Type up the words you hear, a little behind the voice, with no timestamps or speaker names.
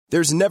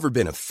There's never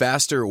been a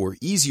faster or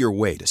easier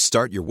way to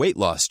start your weight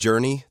loss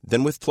journey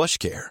than with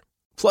PlushCare.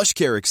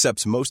 PlushCare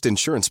accepts most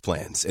insurance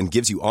plans and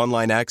gives you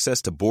online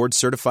access to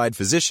board-certified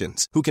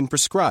physicians who can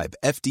prescribe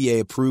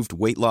FDA-approved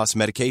weight loss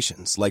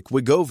medications like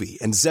Wegovy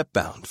and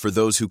Zepbound for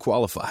those who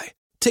qualify.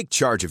 Take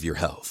charge of your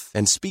health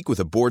and speak with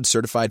a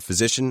board-certified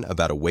physician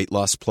about a weight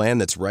loss plan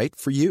that's right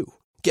for you.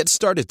 Get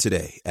started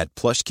today at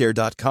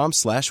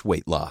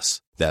plushcare.com/weight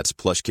loss. That's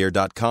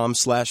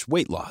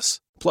plushcare.com/weight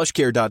loss.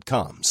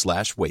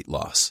 plushcare.com/weight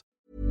loss.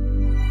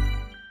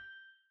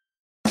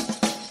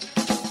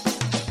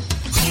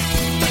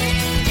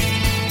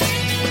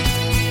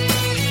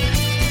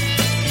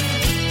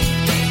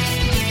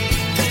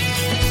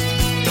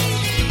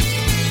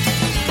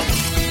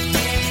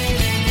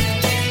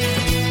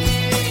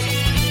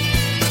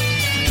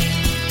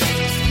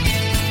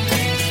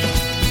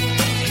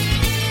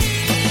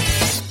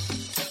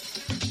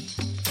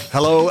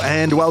 Hello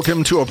and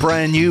welcome to a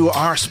brand new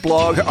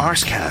Arsblog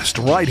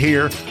Arscast right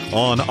here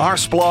on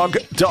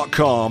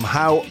arsblog.com.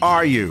 How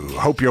are you?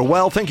 Hope you're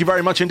well. Thank you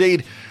very much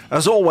indeed,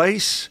 as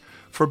always,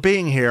 for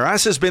being here.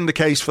 As has been the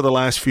case for the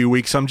last few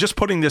weeks, I'm just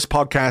putting this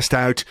podcast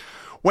out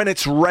when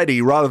it's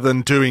ready rather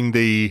than doing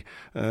the,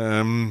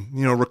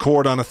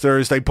 record on a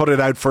Thursday, put it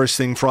out first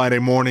thing Friday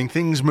morning.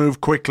 Things move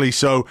quickly,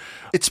 so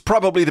it's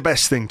probably the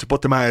best thing to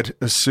put them out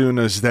as soon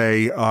as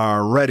they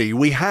are ready.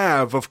 We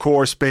have, of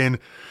course, been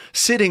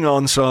sitting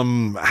on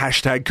some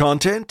hashtag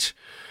content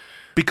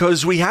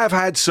because we have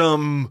had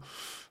some,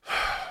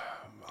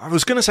 I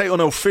was going to say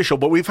unofficial,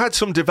 but we've had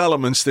some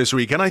developments this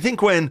week. And I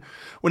think when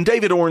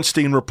David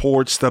Ornstein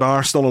reports that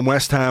Arsenal and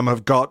West Ham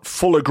have got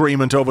full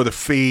agreement over the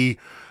fee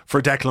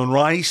for Declan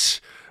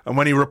Rice, and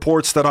when he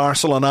reports that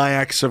Arsenal and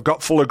Ajax have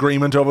got full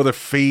agreement over the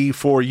fee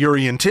for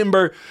Jurrien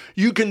Timber,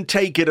 you can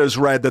take it as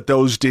read that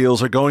those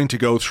deals are going to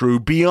go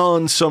through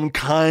beyond some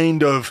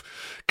kind of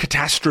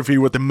catastrophe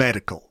with the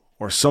medical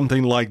or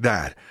something like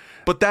that.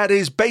 But that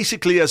is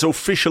basically as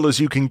official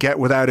as you can get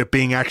without it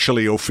being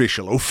actually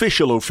official.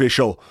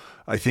 Official,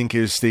 I think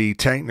is the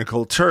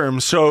technical term.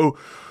 So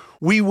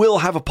we will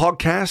have a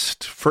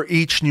podcast for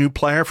each new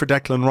player, for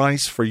Declan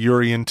Rice, for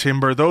Jurrien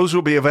Timber. Those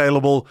will be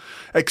available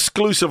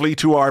exclusively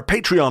to our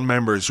Patreon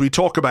members. We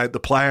talk about the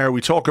player,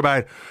 we talk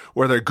about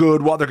where they're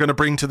good, what they're going to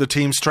bring to the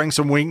team, strengths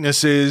and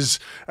weaknesses.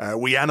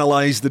 We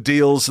analyse the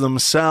deals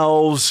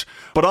themselves.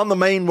 But on the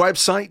main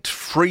website,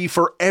 free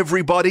for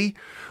everybody,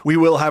 we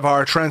will have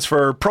our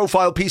transfer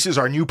profile pieces,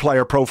 our new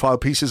player profile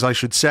pieces, I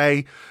should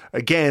say.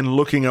 Again,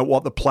 looking at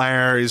what the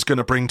player is going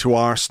to bring to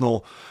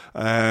Arsenal.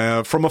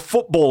 From a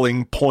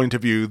footballing point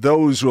of view,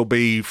 those will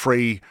be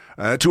free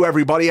to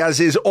everybody, as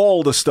is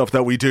all the stuff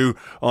that we do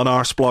on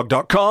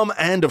arsblog.com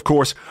and, of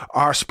course,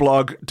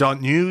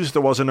 arsblog.news.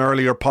 There was an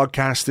earlier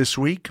podcast this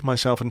week,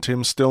 myself and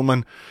Tim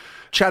Stillman,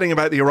 chatting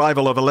about the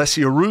arrival of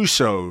Alessia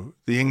Russo,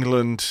 the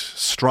England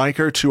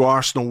striker, to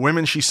Arsenal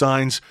women. She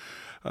signs,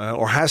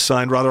 or has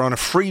signed rather, on a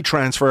free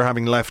transfer,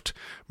 having left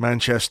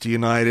Manchester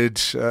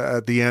United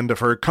at the end of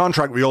her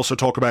contract. We also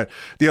talk about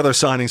the other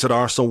signings that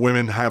Arsenal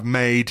women have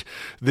made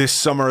this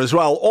summer as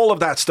well. All of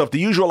that stuff, the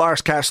usual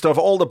Arscast stuff,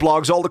 all the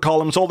blogs, all the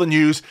columns, all the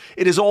news,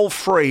 it is all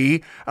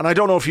free. And I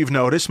don't know if you've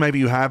noticed, maybe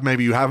you have,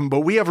 maybe you haven't,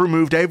 but we have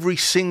removed every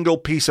single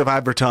piece of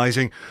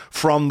advertising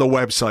from the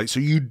website.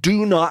 So you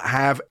do not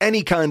have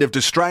any kind of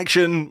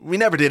distraction. We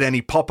never did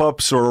any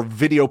pop-ups or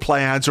video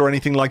play ads or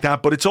anything like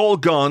that, but it's all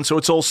gone. So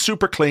it's all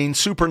super clean,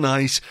 super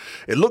nice.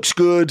 It looks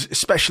good,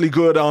 especially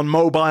good on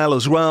mobile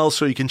as well,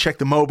 so you can check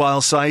the mobile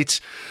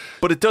sites.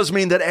 But it does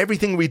mean that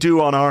everything we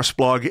do on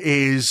Arsblog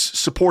is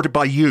supported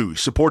by you,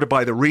 supported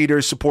by the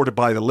readers, supported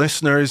by the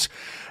listeners.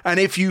 And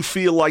if you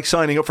feel like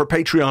signing up for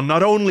Patreon,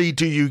 not only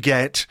do you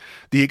get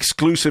the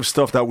exclusive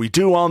stuff that we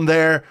do on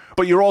there,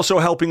 but you're also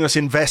helping us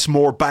invest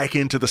more back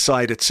into the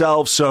site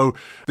itself. So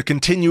the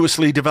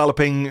continuously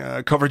developing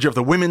coverage of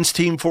the women's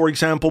team, for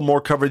example, more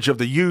coverage of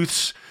the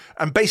youths,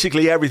 and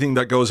basically everything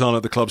that goes on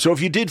at the club. So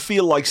if you did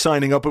feel like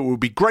signing up, it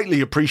would be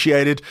greatly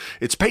appreciated.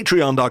 It's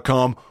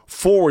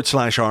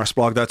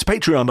patreon.com/Arsblog. That's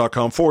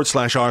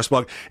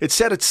patreon.com/Arsblog. It's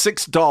set at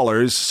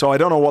 $6, so I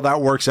don't know what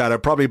that works out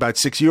at. Probably about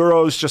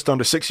 €6, just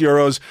under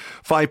 €6,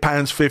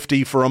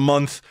 £5.50 for a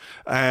month.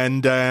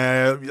 And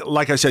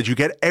like I said, you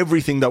get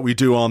everything that we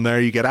do on there.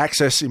 You get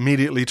access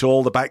immediately to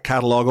all the back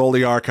catalogue, all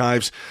the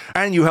archives,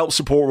 and you help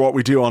support what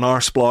we do on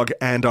Arsblog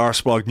and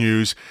Arsblog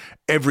News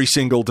every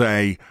single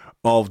day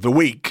of the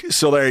week.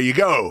 So there you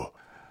go.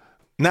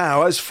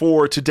 Now, as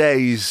for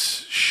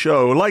today's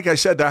show, like I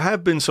said, there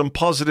have been some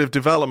positive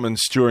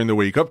developments during the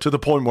week, up to the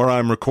point where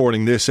I'm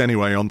recording this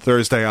anyway on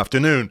Thursday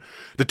afternoon.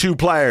 The two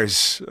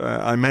players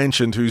I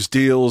mentioned whose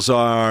deals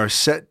are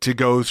set to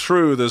go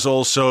through. There's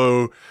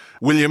also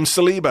William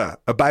Saliba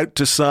about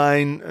to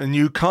sign a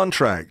new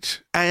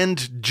contract.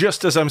 And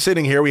just as I'm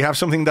sitting here, we have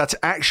something that's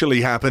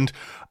actually happened.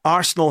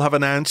 Arsenal have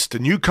announced a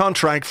new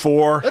contract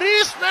for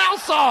Reiss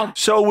Nelson.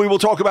 So we will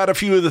talk about a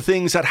few of the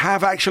things that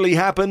have actually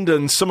happened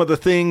and some of the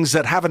things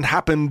that haven't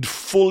happened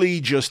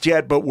fully just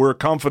yet, but we're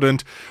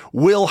confident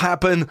will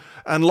happen,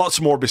 and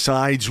lots more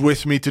besides.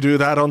 With me to do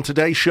that on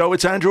today's show,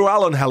 it's Andrew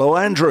Allen. Hello,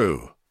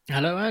 Andrew.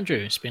 Hello, Andrew.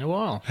 It's been a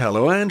while.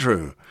 Hello,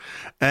 Andrew.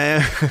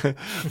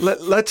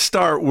 Let's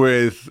start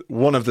with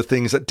one of the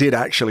things that did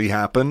actually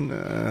happen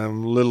a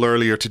little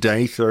earlier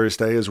today,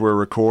 Thursday, as we're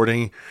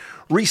recording.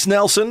 Reiss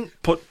Nelson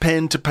put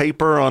pen to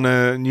paper on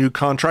a new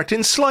contract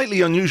in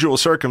slightly unusual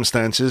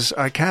circumstances.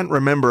 I can't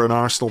remember an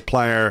Arsenal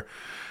player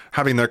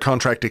having their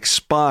contract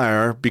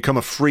expire, become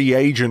a free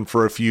agent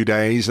for a few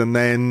days, and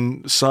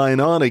then sign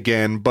on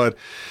again. But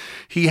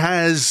he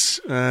has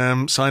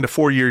signed a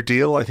 4-year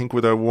deal, I think,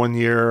 with a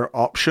 1-year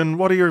option.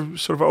 What are your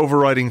sort of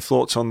overriding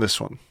thoughts on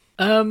this one?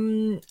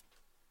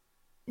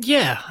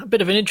 Yeah, a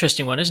bit of an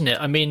interesting one, isn't it?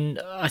 I mean,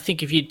 I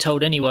think if you'd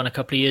told anyone a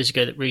couple of years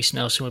ago that Reiss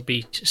Nelson would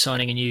be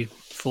signing a new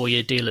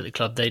 4-year deal at the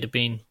club, they'd have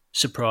been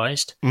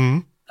surprised.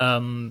 Mm-hmm.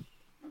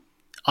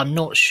 I'm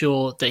not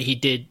sure that he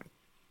did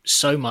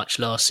so much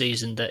last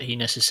season that he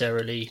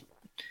necessarily,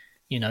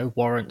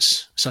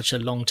 warrants such a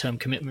long-term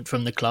commitment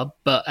from the club.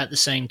 But at the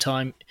same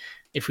time,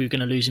 if we were going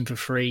to lose him for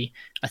free,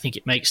 I think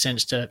it makes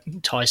sense to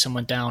tie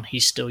someone down.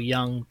 He's still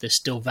young. There's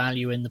still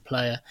value in the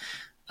player.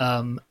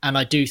 And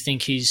I do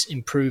think he's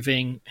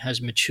improving,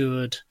 has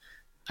matured,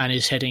 and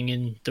is heading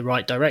in the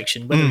right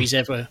direction. Whether he's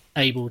ever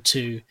able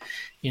to,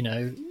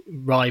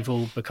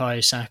 rival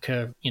Bukayo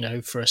Saka,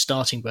 for a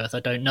starting berth,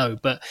 I don't know.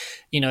 But,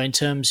 in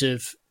terms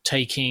of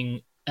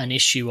taking an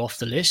issue off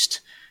the list,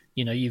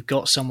 you've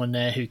got someone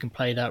there who can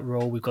play that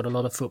role. We've got a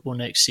lot of football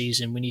next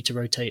season. We need to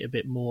rotate a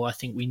bit more. I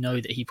think we know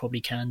that he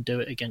probably can do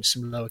it against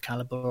some lower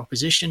caliber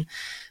opposition.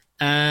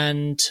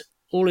 And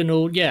all in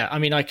all, yeah, I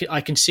mean, I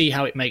can see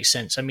how it makes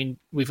sense. I mean,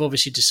 we've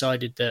obviously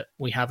decided that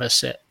we have a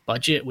set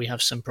budget. We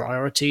have some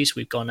priorities.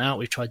 We've gone out.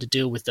 We've tried to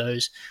deal with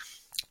those.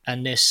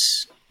 And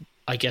this,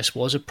 I guess,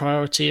 was a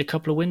priority a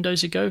couple of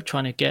windows ago,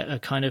 trying to get a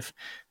kind of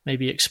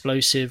maybe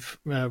explosive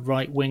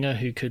right winger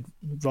who could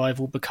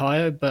rival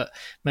Bukayo. But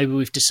maybe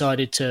we've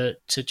decided to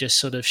just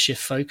sort of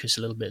shift focus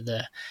a little bit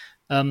there.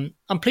 I'm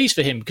pleased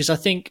for him because I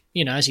think,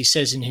 as he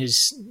says in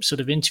his sort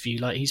of interview,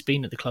 like he's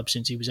been at the club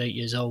since he was 8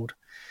 years old.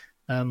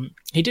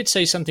 He did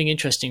say something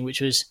interesting,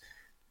 which was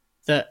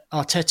that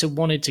Arteta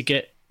wanted to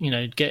get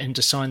him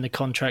to sign the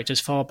contract as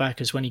far back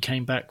as when he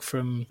came back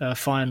from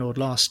Feyenoord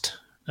last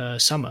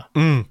summer.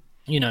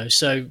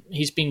 So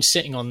he's been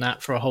sitting on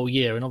that for a whole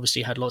year and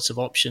obviously had lots of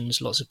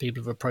options. Lots of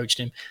people have approached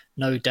him.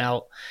 No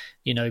doubt,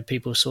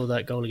 people saw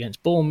that goal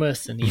against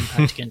Bournemouth and the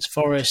impact against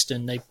Forest,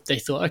 and they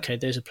thought, okay,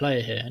 there's a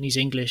player here. And he's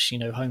English,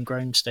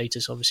 homegrown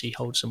status obviously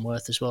holds some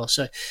worth as well.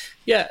 So,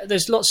 yeah,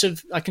 there's lots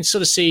of, I can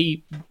sort of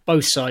see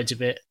both sides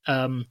of it.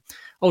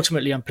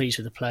 Ultimately, I'm pleased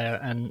with the player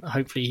and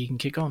hopefully he can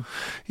kick on.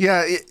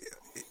 Yeah,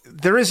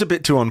 there is a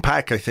bit to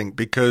unpack, I think,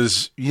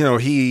 because,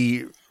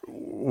 he,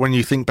 when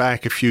you think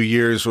back a few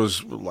years,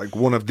 was like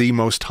one of the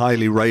most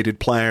highly rated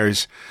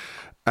players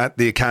at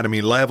the academy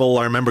level.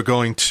 I remember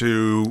going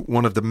to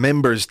one of the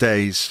members'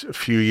 days a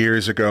few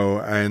years ago,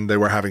 and they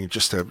were having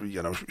just a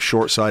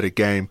short-sided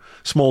game,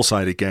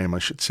 small-sided game, I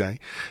should say.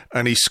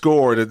 And he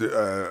scored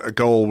a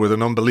goal with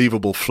an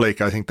unbelievable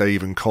flick. I think they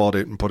even caught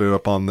it and put it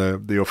up on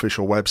the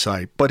official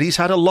website. But he's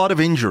had a lot of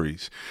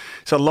injuries.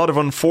 He's had a lot of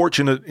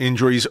unfortunate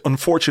injuries,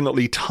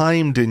 unfortunately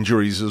timed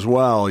injuries as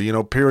well.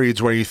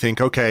 Periods where you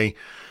think, okay,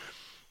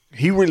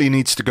 he really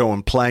needs to go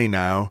and play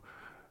now.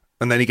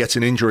 And then he gets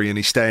an injury and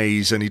he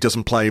stays and he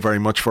doesn't play very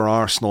much for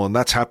Arsenal. And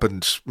that's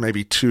happened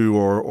maybe 2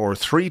 or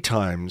 3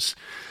 times.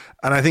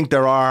 And I think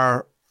there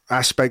are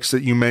aspects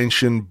that you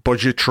mentioned,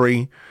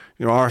 budgetary.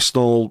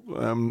 Arsenal,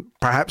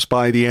 perhaps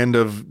by the end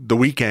of the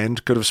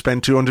weekend, could have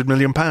spent £200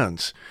 million,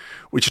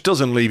 which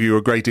doesn't leave you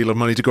a great deal of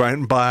money to go out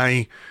and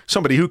buy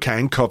somebody who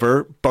can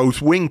cover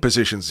both wing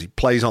positions. He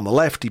plays on the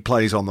left, he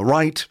plays on the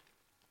right.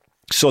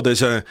 So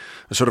there's a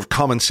sort of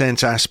common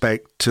sense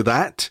aspect to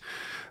that.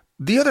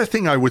 The other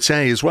thing I would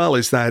say as well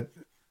is that,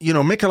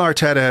 Mikel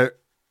Arteta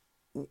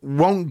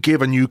won't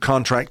give a new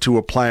contract to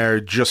a player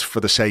just for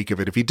the sake of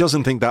it. If he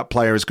doesn't think that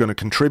player is going to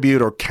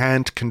contribute or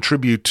can't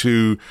contribute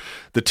to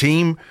the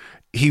team,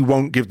 he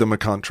won't give them a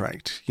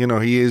contract.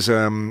 He is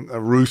a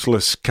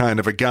ruthless kind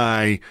of a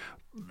guy.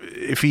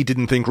 If he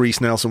didn't think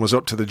Reiss Nelson was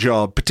up to the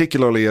job,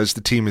 particularly as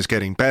the team is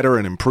getting better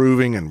and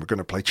improving and we're going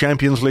to play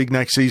Champions League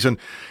next season,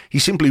 he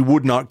simply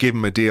would not give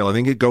him a deal. I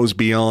think it goes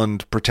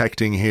beyond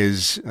protecting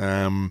his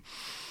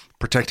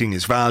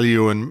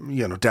value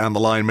and, down the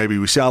line, maybe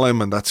we sell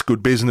him and that's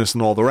good business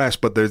and all the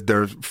rest. But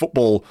there's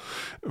football,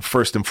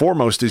 first and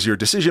foremost, is your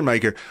decision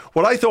maker.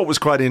 What I thought was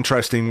quite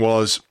interesting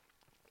was,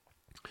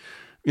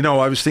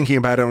 I was thinking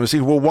about it and I was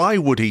thinking, well, why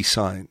would he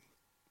sign?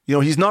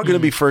 He's not going to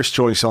be first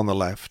choice on the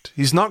left.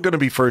 He's not going to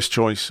be first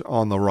choice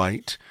on the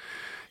right.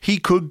 He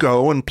could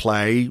go and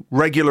play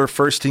regular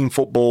first team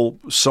football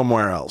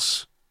somewhere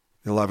else.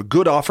 He'll have a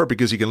good offer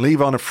because he can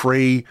leave on a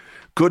free,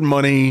 good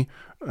money.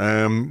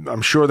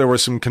 I'm sure there were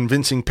some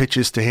convincing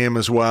pitches to him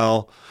as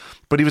well.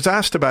 But he was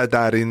asked about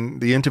that in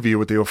the interview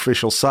with the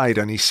official site,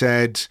 and he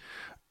said,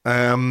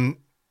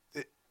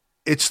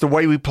 it's the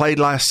way we played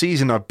last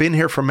season. I've been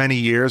here for many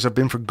years. I've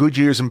been for good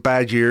years and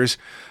bad years.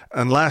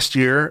 And last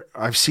year,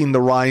 I've seen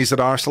the rise that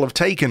Arsenal have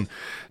taken.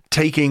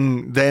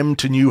 taking them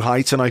to new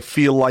heights, and I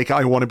feel like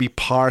I want to be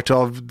part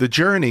of the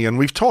journey. And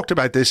we've talked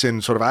about this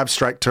in sort of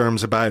abstract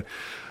terms about,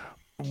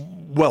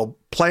 well,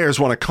 players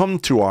want to come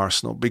to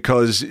Arsenal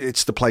because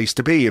it's the place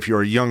to be. If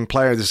you're a young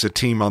player, this is a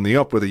team on the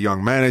up with a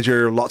young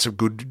manager, lots of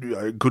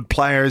good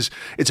players.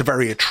 It's a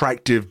very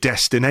attractive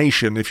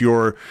destination if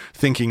you're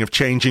thinking of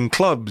changing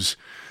clubs.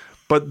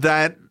 But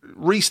that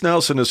Reiss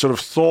Nelson has sort of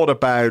thought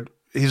about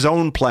his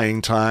own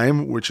playing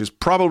time, which is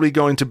probably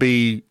going to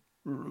be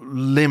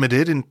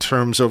limited in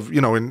terms of,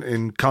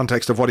 in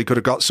context of what he could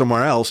have got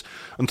somewhere else,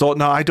 and thought,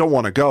 no, I don't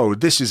want to go.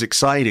 This is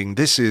exciting.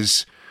 This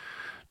is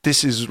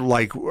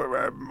like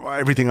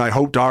everything I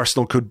hoped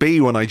Arsenal could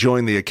be when I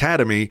joined the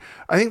academy.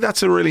 I think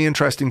that's a really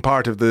interesting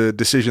part of the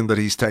decision that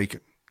he's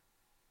taken.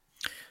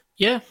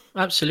 Yeah,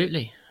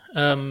 absolutely.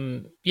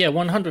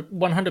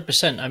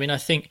 100%. I mean, I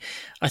think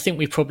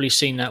we've probably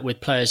seen that with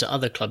players at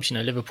other clubs,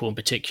 Liverpool in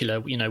particular,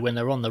 when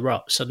they're on the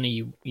rut,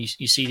 suddenly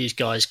you see these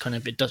guys kind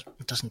of, it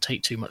doesn't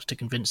take too much to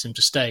convince them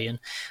to stay. And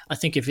I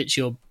think if it's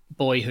your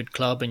boyhood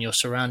club and you're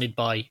surrounded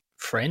by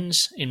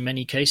friends in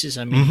many cases,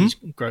 I mean, he's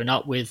grown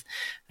up with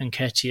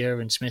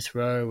Nketiah and Smith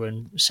Rowe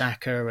and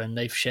Saka, and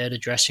they've shared a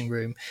dressing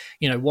room.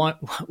 Why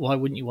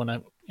wouldn't you want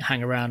to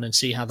hang around and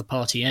see how the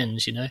party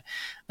ends,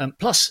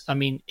 Plus, I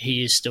mean,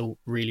 he is still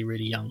really,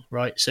 really young,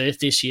 right? So if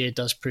this year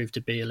does prove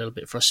to be a little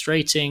bit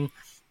frustrating,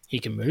 he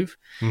can move.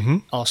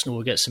 Arsenal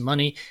will get some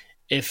money.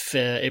 If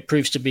it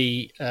proves to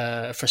be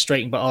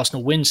frustrating, but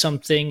Arsenal win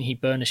something, he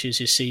burnishes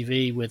his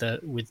CV with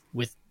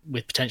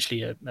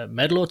potentially a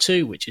medal or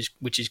two, which is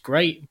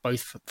great,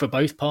 for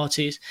both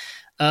parties.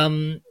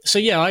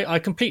 I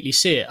completely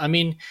see it. I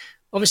mean,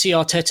 obviously,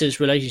 Arteta's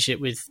relationship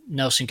with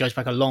Nelson goes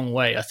back a long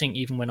way. I think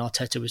even when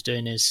Arteta was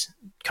doing his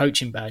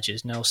coaching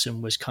badges,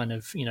 Nelson was kind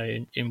of,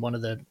 in one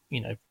of the,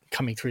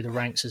 coming through the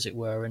ranks, as it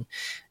were. And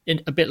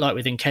a bit like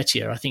with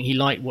Nketiah, I think he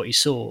liked what he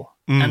saw.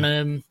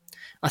 And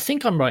I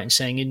think I'm right in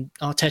saying in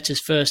Arteta's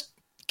first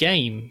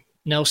game,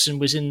 Nelson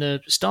was in the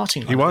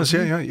starting line. He was,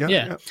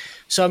 yeah.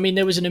 So, I mean,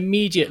 there was an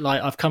immediate,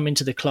 I've come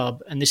into the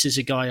club and this is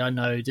a guy I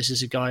know, this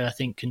is a guy I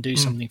think can do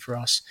something for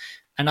us.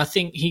 And I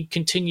think he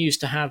continues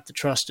to have the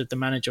trust of the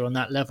manager on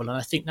that level. And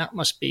I think that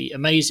must be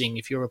amazing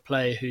if you're a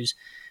player who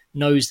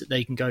knows that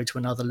they can go to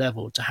another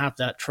level, to have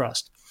that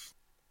trust.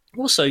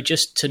 Also,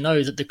 just to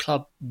know that the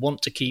club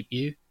want to keep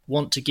you,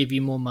 want to give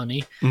you more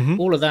money.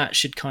 All of that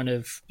should kind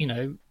of,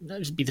 that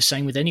would be the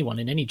same with anyone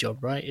in any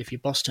job, right? If your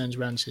boss turns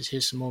around and says,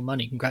 here's some more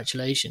money,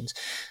 congratulations,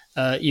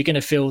 you're going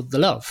to feel the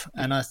love.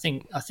 And I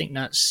think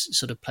that's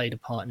sort of played a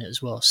part in it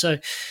as well. So,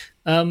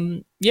 I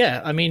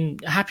mean,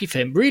 happy for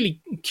him. Really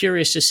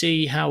curious to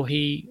see how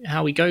he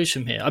goes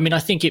from here. I mean, I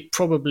think it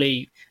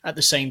probably at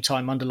the same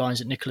time underlines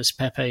that Nicolas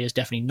Pepe is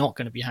definitely not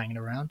going to be hanging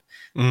around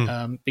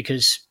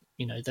because,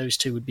 those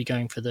two would be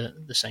going for the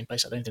same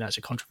place. I don't think that's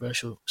a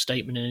controversial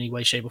statement in any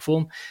way, shape or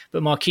form.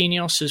 But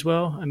Marquinhos as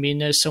well. I mean,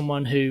 there's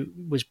someone who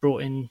was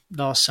brought in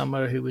last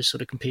summer who was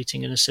sort of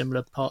competing in a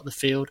similar part of the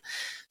field.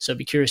 So I'd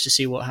be curious to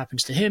see what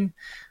happens to him.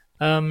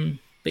 But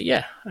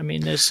yeah, I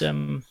mean, there's,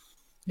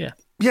 Yeah,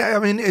 I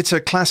mean, it's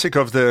a classic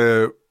of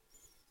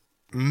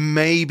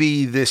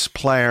maybe this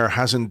player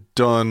hasn't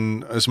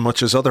done as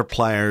much as other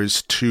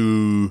players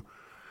to...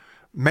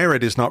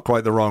 Merit is not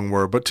quite the wrong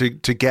word, but to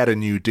get a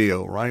new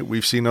deal, right?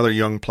 We've seen other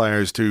young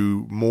players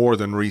do more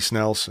than Reiss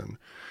Nelson,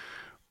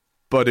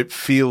 but it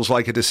feels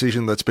like a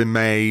decision that's been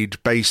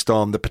made based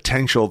on the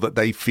potential that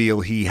they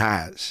feel he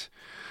has.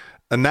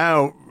 And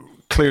now,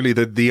 clearly,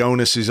 the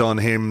onus is on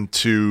him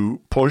to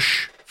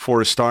push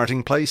for a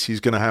starting place. He's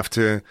going to have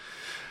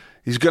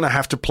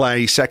to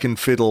play second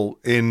fiddle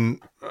in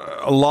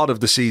a lot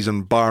of the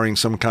season, barring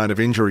some kind of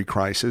injury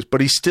crisis,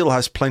 but he still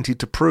has plenty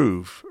to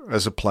prove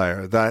as a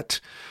player that...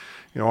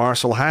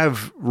 Arsenal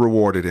have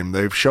rewarded him.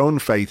 They've shown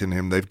faith in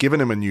him. They've given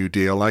him a new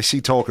deal. I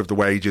see talk of the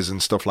wages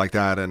and stuff like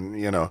that.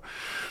 And,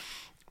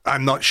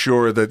 I'm not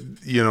sure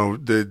that,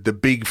 the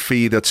big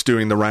fee that's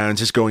doing the rounds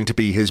is going to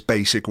be his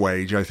basic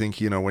wage. I think,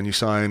 when you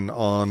sign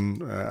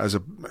on as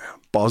a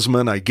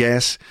Bosman, I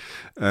guess,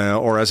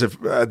 or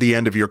at the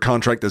end of your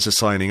contract as a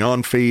signing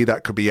on fee,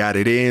 that could be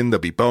added in.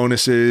 There'll be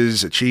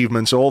bonuses,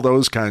 achievements, all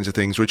those kinds of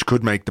things, which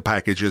could make the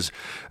package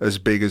as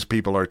big as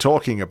people are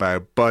talking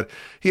about. But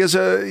he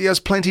has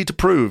plenty to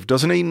prove,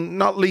 doesn't he?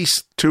 Not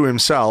least to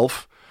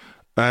himself.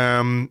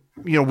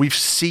 We've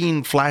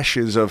seen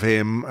flashes of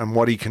him and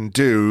what he can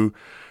do,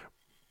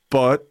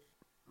 but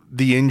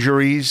the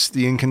injuries,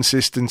 the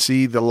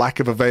inconsistency, the lack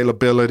of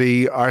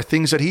availability are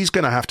things that he's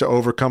going to have to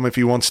overcome if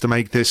he wants to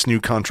make this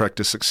new contract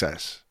a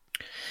success.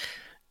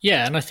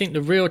 Yeah, and I think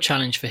the real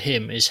challenge for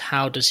him is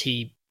how does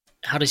he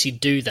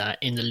do that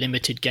in the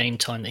limited game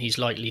time that he's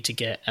likely to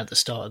get at the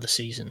start of the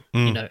season?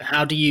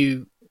 How do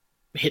you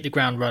hit the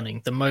ground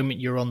running the moment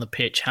you're on the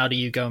pitch? How do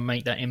you go and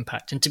make that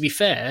impact? And to be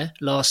fair,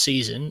 last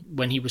season,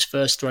 when he was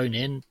first thrown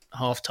in,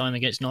 half-time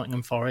against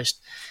Nottingham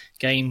Forest,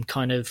 game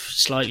kind of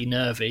slightly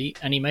nervy,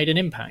 and he made an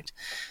impact.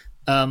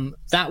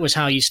 that was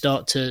how you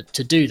start to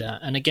do that.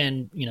 And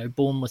again,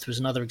 Bournemouth was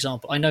another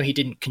example. I know he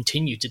didn't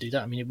continue to do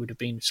that. I mean, it would have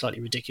been slightly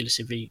ridiculous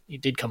if he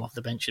did come off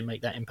the bench and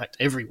make that impact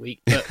every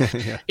week. But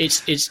yeah.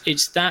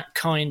 it's that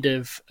kind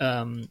of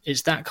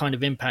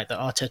impact that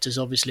Arteta's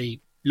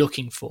obviously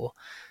looking for,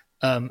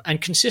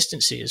 and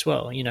consistency as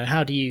well.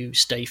 How do you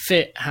stay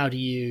fit? How do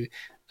you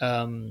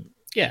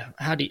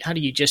how do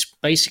you just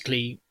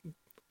basically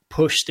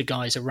push the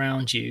guys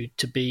around you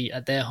to be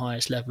at their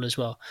highest level as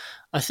well?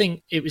 I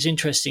think it was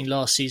interesting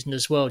last season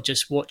as well,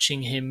 just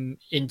watching him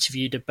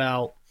interviewed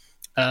about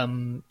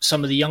some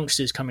of the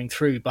youngsters coming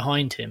through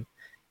behind him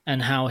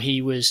and how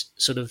he was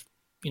sort of,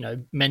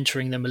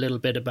 mentoring them a little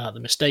bit about the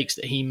mistakes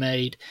that he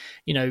made.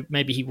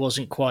 Maybe he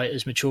wasn't quite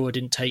as mature,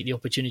 didn't take the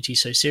opportunity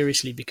so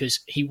seriously because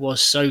he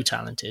was so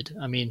talented.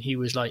 I mean, he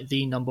was like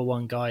the number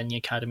one guy in the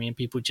academy and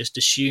people just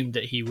assumed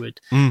that he would,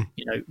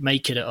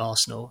 make it at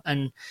Arsenal.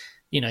 And,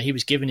 he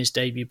was given his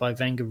debut by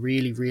Wenger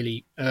really,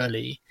 really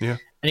early. Yeah.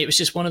 And it was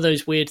just one of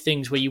those weird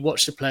things where you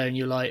watch the player and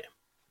you're like,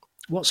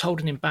 what's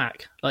holding him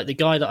back? Like the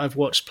guy that I've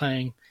watched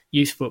playing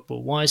youth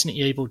football, why isn't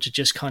he able to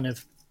just kind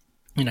of,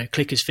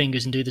 click his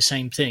fingers and do the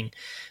same thing?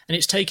 And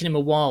it's taken him a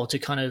while to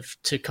kind of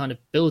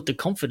build the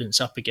confidence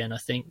up again, I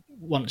think,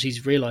 once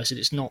he's realised that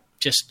it's not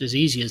just as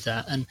easy as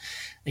that. And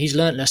he's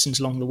learnt lessons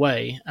along the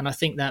way. And I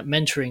think that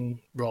mentoring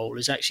role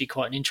is actually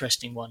quite an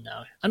interesting one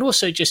now. And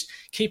also just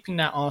keeping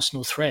that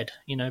Arsenal thread.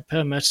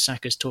 Per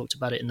Mertesacker has talked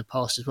about it in the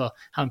past as well,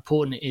 how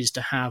important it is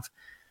to have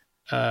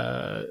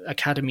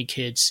academy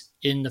kids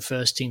in the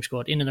first team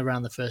squad, in and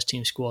around the first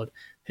team squad,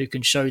 who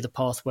can show the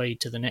pathway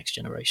to the next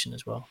generation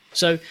as well.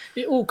 So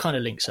it all kind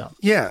of links up.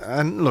 Yeah,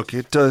 and look,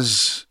 it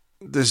does.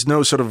 There's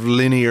no sort of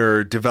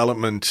linear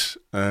development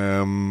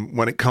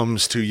when it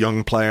comes to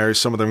young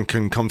players. Some of them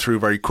can come through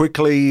very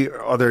quickly.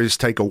 Others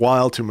take a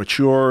while to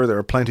mature. There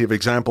are plenty of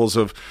examples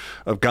of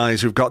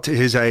guys who've got to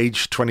his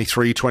age,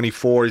 23,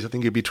 24. I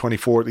think he'd be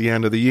 24 at the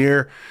end of the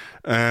year.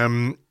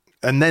 And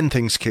then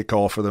things kick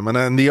off for them.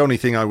 And the only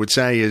thing I would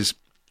say is,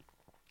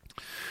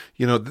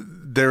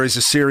 there is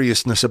a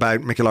seriousness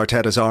about Mikel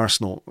Arteta's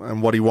Arsenal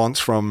and what he wants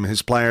from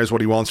his players,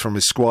 what he wants from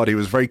his squad. He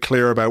was very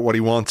clear about what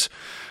he wants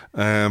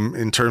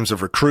in terms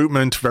of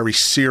recruitment, very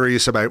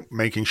serious about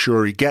making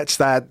sure he gets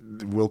that.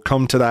 We'll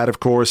come to that,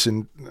 of course,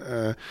 when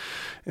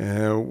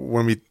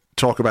we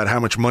talk about how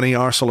much money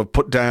Arsenal have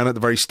put down at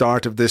the very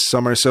start of this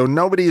summer. So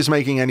nobody is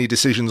making any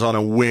decisions on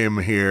a whim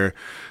here.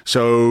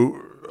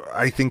 So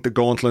I think the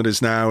gauntlet is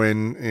now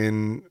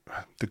in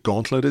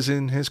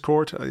his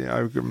court.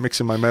 I'm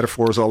mixing my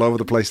metaphors all over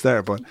the place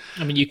there, but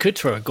I mean, you could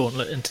throw a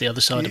gauntlet into the other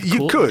side of the you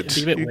court. Could,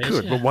 you weird,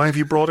 could. Yeah. But why have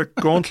you brought a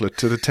gauntlet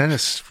to the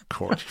tennis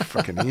court? You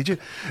fucking idiot.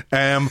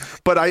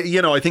 But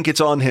I think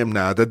it's on him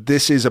now that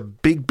this is a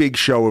big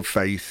show of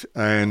faith,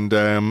 and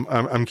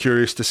I'm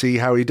curious to see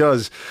how he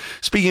does.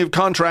 Speaking of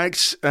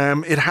contracts,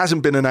 it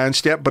hasn't been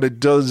announced yet, but it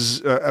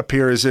does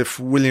appear as if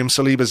William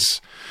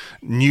Saliba's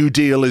new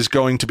deal is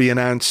going to be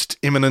announced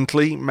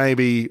imminently.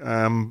 Maybe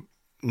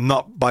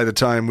not by the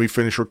time we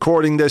finish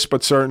recording this,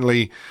 but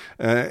certainly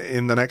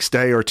in the next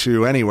day or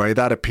two anyway.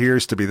 That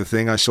appears to be the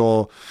thing. I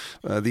saw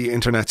the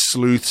internet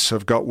sleuths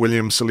have got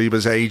William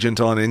Saliba's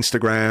agent on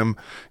Instagram,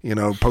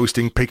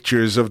 posting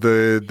pictures of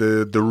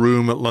the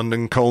room at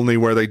London Colney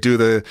where they do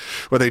the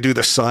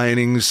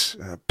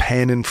signings,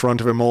 pen in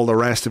front of him, all the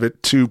rest of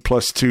it. 2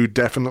 + 2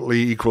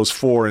 definitely equals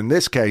 4 in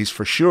this case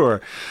for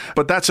sure.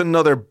 But that's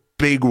another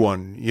big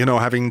one,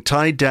 having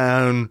tied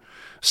down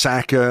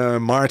Saka,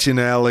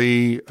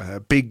 Martinelli,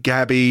 Big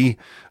Gabby.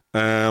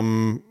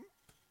 Who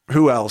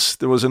else?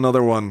 There was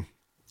another one.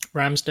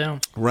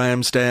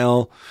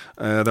 Ramsdale.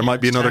 There might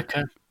be another.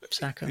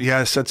 Saka.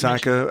 Yeah, said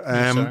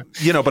Saka.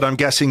 But I'm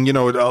guessing,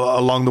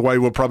 along the way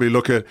we'll probably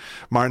look at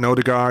Martin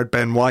Odegaard,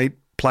 Ben White,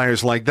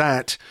 players like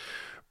that.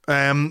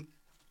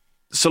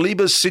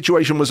 Saliba's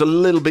situation was a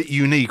little bit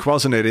unique,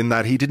 wasn't it, in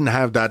that he didn't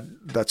have that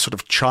sort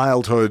of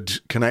childhood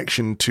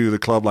connection to the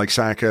club like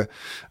Saka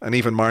and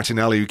even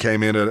Martinelli, who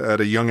came in at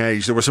a young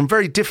age. There were some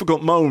very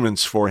difficult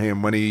moments for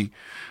him when he,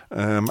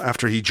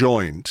 after he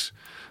joined.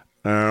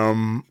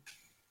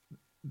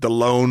 The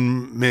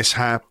loan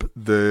mishap,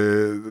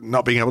 the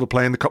not being able to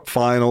play in the cup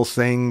final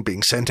thing,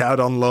 being sent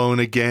out on loan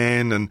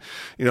again, and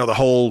the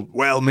whole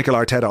Mikel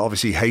Arteta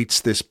obviously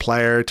hates this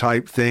player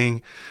type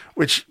thing,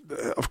 which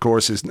of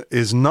course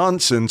is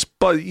nonsense.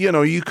 But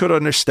you could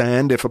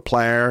understand if a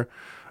player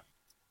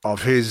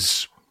of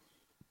his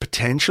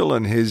potential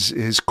and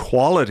his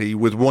quality,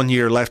 with 1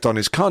 year left on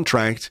his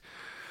contract,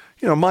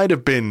 might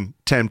have been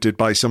tempted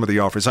by some of the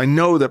offers. I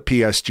know that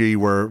PSG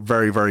were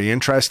very, very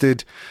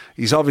interested.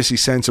 He's obviously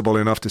sensible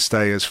enough to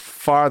stay as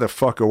far the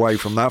fuck away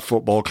from that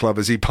football club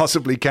as he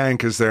possibly can,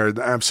 because they're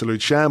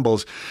absolute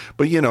shambles.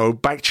 But,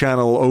 back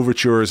channel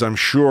overtures, I'm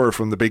sure,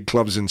 from the big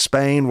clubs in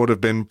Spain would have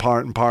been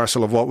part and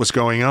parcel of what was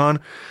going on.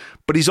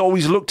 But he's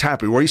always looked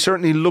happy. Well, he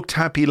certainly looked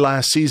happy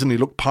last season. He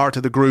looked part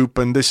of the group,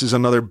 and this is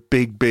another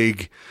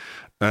big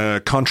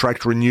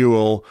contract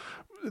renewal.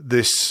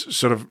 This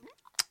sort of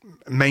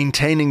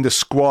maintaining the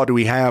squad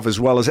we have as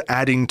well as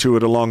adding to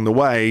it along the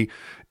way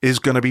is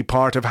going to be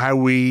part of how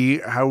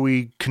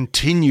we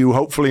continue,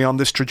 hopefully, on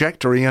this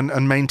trajectory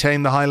and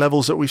maintain the high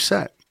levels that we've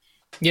set.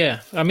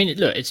 Yeah, I mean,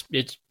 look,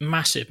 it's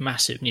massive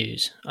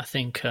news. I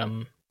think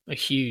a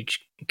huge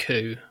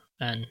coup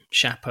and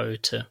chapeau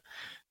to,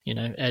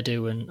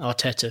 Edu and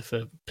Arteta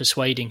for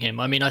persuading him.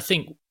 I mean, I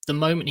think the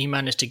moment he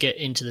managed to get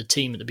into the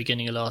team at the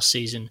beginning of last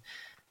season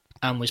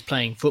and was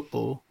playing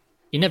football,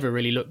 he never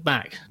really looked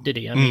back, did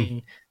he? I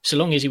mean, so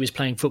long as he was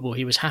playing football,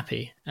 he was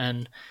happy.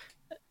 And,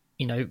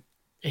 he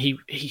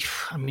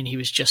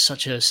was just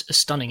such a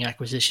stunning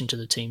acquisition to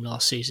the team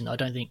last season. I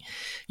don't think,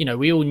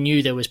 we all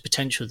knew there was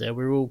potential there.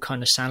 We were all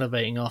kind of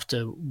salivating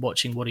after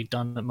watching what he'd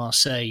done at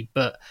Marseille,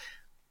 but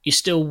you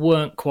still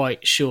weren't quite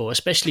sure,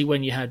 especially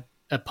when you had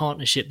a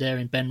partnership there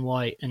in Ben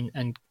White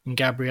and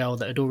Gabriel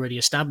that had already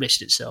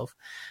established itself.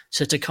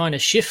 So to kind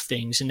of shift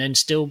things and then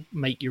still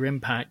make your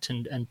impact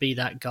and be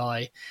that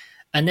guy.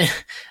 And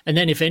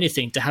then if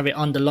anything, to have it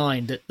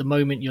underlined that the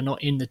moment you're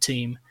not in the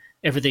team,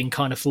 everything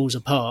kind of falls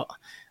apart.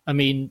 I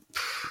mean,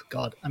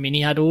 God, I mean,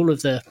 he had all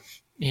of the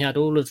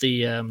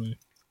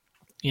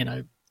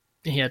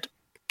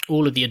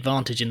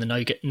advantage in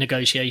the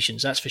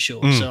negotiations, that's for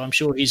sure. So I'm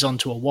sure he's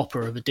onto a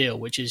whopper of a deal,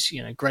 which is,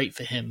 great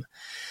for him.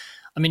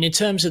 I mean, in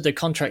terms of the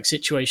contract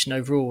situation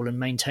overall and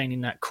maintaining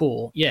that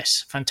core,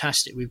 yes,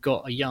 fantastic. We've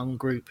got a young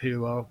group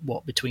who are,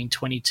 between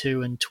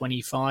 22 and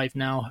 25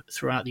 now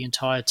throughout the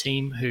entire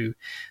team, who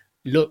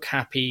look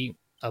happy,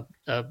 are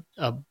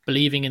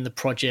believing in the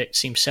project,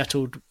 seem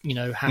settled,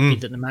 happy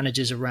that the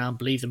manager's around,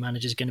 believe the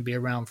manager's going to be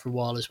around for a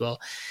while as well.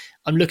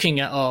 I'm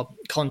looking at our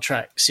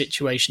contract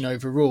situation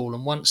overall,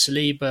 and once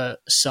Saliba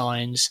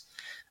signs,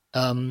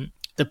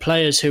 the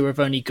players who have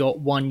only got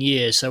 1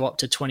 year, so up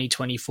to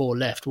 2024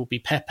 left, will be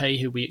Pepe,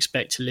 who we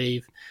expect to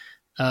leave,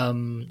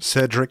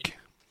 Cedric,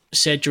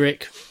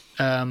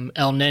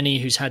 El Neni,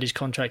 who's had his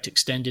contract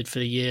extended for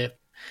the year.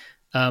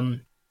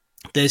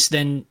 There's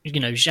then,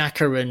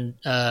 Xhaka and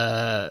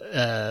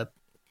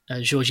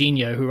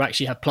Jorginho, who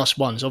actually have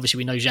 +1s. Obviously,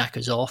 we know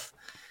Xhaka's off,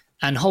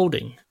 and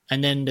Holding.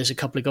 And then there's a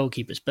couple of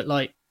goalkeepers. But,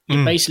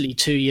 you're basically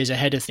 2 years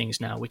ahead of things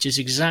now, which is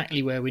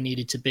exactly where we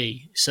needed to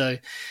be. So,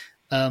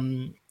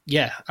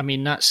 yeah, I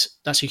mean, that's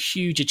a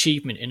huge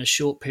achievement in a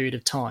short period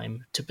of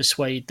time to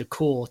persuade the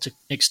core to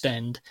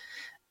extend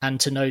and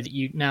to know that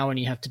you now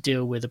only have to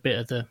deal with a bit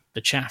of the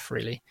chaff,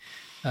 really.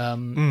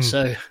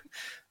 So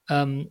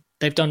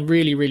they've done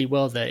really, really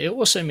well there. It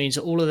also means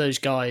that all of those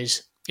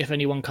guys, if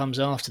anyone comes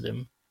after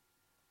them,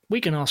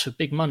 we can ask for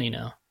big money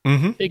now.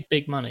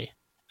 Big money.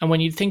 And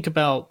when you think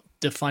about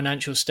the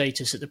financial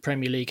status that the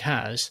Premier League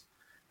has,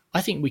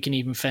 I think we can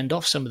even fend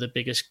off some of the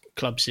biggest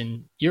clubs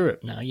in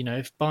Europe now.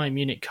 If Bayern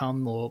Munich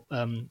come or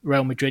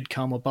Real Madrid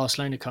come or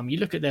Barcelona come, you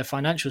look at their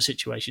financial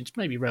situations,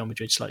 maybe Real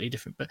Madrid slightly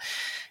different, but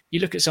you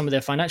look at some of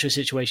their financial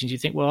situations, you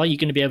think, well, are you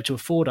going to be able to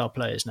afford our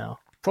players now?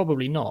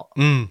 Probably not.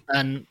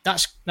 And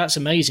that's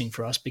amazing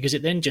for us, because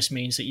it then just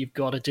means that you've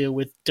got to deal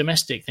with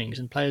domestic things,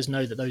 and players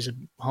know that those are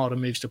harder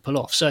moves to pull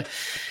off. So,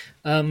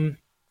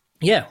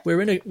 yeah,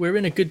 we're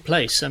in a good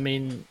place. I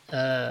mean,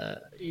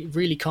 you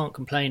really can't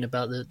complain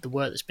about the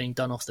work that's being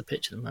done off the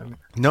pitch at the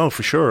moment. No,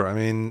 for sure. I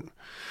mean,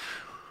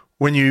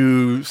 when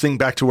you think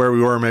back to where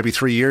we were maybe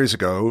 3 years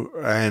ago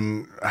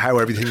and how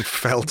everything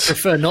felt,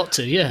 prefer not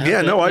to.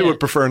 I would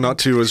prefer not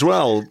to as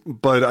well.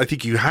 But I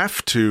think you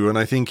have to, and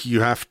I think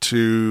you have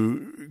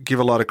to give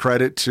a lot of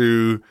credit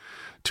to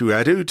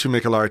Edu, to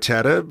Mikel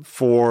Arteta,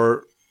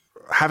 for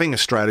having a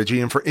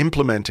strategy and for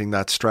implementing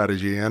that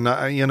strategy. And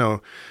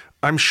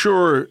I'm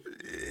sure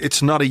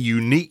it's not a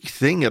unique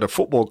thing at a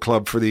football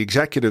club for the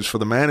executives, for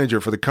the manager,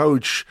 for the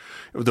coach,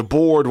 the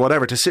board,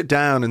 whatever, to sit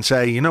down and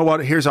say, you know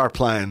what, here's our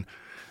plan.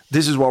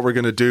 This is what we're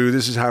going to do.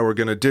 This is how we're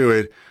going to do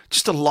it.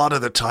 Just a lot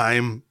of the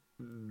time,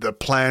 the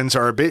plans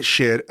are a bit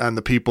shit and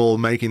the people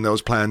making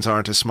those plans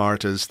aren't as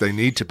smart as they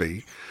need to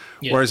be.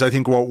 Yeah. Whereas I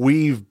think what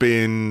we've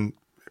been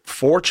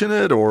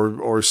fortunate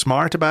or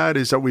smart about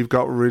is that we've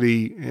got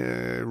really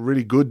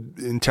good,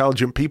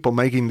 intelligent people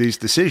making these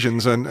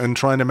decisions and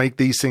trying to make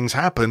these things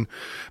happen.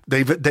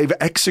 They've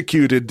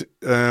executed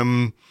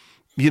a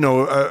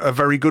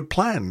very good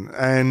plan,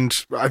 and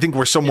I think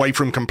we're some way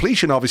from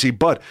completion, obviously,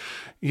 but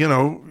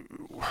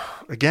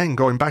again,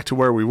 going back to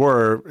where we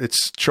were,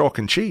 it's chalk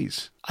and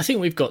cheese. I think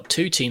we've got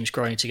two teams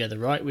growing together,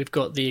 right? We've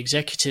got the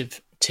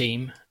executive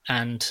team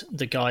and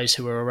the guys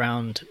who are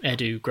around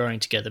Edu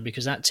growing together,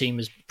 because that team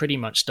has pretty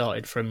much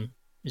started from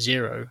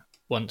zero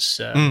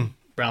once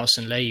Rouse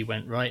and Leahy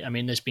went, right? I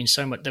mean, there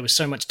was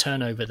so much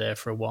turnover there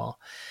for a while.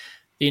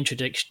 The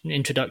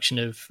introduction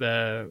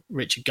of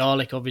Richard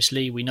Garlick,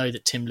 obviously. We know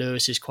that Tim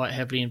Lewis is quite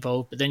heavily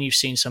involved, but then you've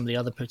seen some of the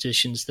other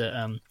positions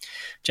that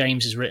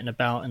James has written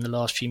about in the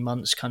last few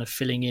months, kind of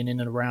filling in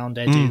and around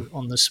Edu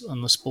on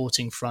the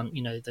sporting front,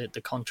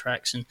 the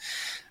contracts. And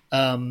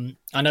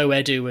I know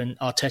Edu and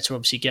Arteta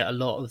obviously get a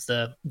lot of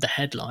the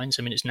headlines.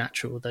 I mean, it's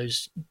natural.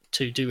 Those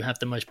two do have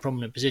the most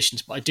prominent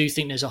positions. But I do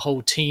think there's a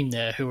whole team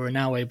there who are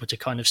now able to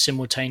kind of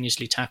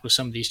simultaneously tackle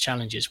some of these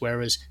challenges,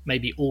 whereas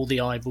maybe all the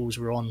eyeballs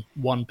were on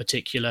one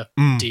particular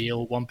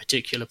deal, one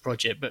particular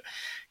project. But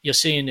you're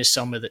seeing this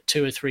summer that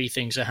 2 or 3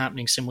 things are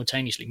happening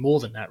simultaneously, more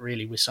than that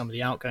really, with some of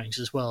the outgoings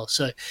as well.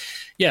 So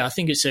yeah, I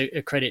think it's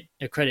a credit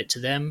to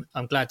them.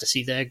 I'm glad to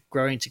see they're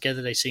growing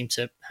together. They seem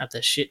to have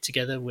their shit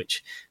together,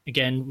 which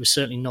again was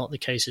certainly not the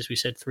case, as we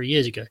said 3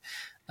 years ago.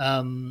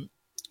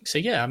 So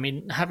yeah, I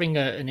mean, having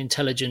an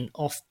intelligent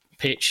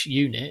off-pitch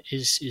unit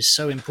is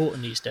so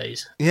important these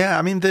days. Yeah,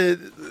 I mean,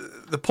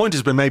 the point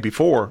has been made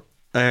before,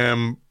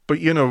 but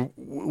you know,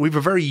 we've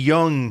a very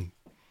young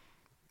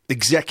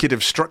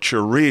executive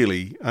structure,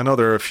 really. I know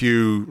there are a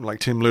few, like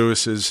Tim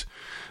Lewis has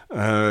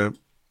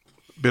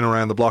been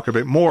around the block a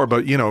bit more,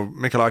 but you know,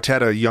 Mikel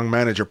Arteta, a young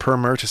manager, Per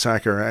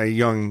Mertesacker, a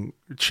young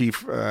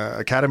chief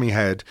academy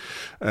head,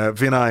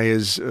 Vinay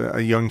is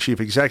a young chief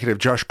executive,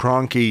 Josh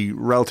Kroenke,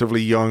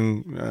 relatively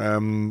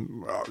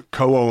young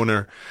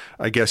co-owner,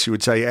 I guess you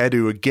would say,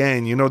 Edu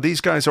again. You know,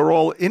 these guys are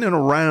all in and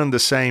around the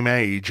same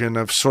age and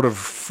have sort of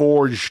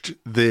forged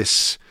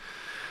this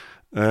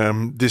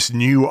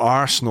new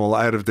arsenal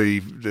out of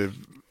the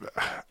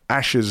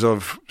ashes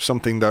of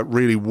something that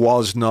really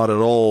was not at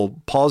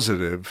all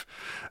positive.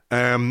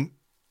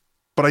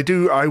 But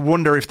I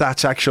wonder if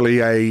that's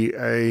actually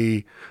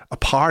a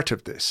part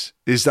of this,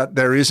 is that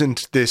there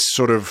isn't this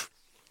sort of,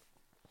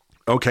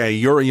 okay,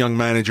 you're a young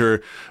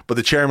manager, but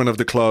the chairman of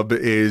the club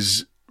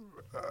is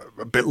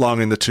a bit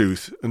long in the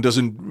tooth and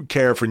doesn't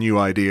care for new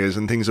ideas,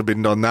 and things have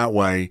been done that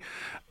way.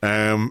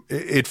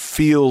 It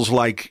feels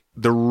like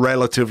the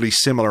relatively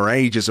similar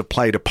ages have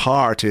played a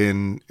part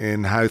in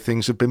how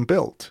things have been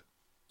built.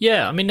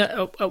 Yeah, I mean,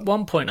 at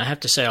one point, I have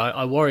to say,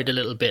 I worried a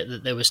little bit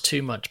that there was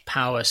too much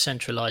power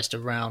centralised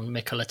around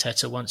Mikel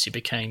Arteta once he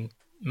became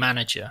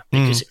manager,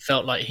 because it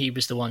felt like he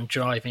was the one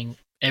driving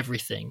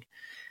everything.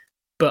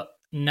 But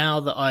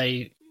now that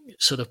I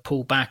sort of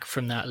pull back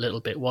from that a little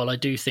bit, while I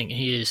do think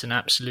he is an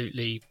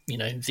absolutely, you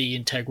know, the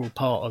integral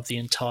part of the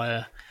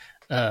entire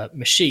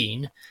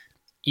machine,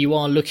 you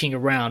are looking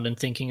around and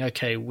thinking,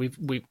 okay,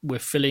 we're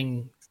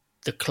filling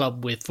the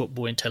club with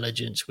football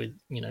intelligence, with,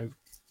 you know,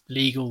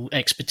 legal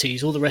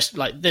expertise, all the rest.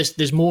 Like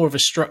there's more of a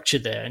structure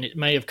there, and it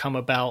may have come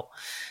about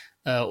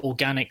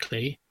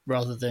organically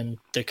rather than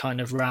the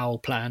kind of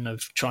Raul plan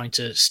of trying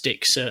to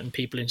stick certain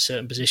people in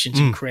certain positions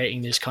and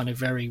creating this kind of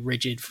very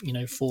rigid, you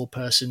know,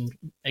 4-person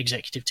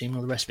executive team and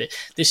all the rest of it.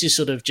 This is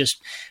sort of just,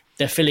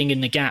 they're filling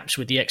in the gaps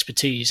with the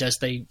expertise as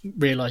they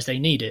realise they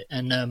need it.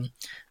 And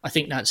I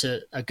think that's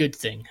a good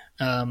thing.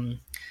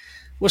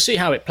 We'll see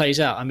how it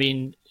plays out. I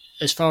mean,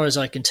 as far as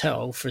I can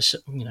tell, for,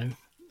 you know,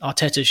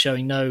 Arteta's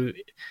showing no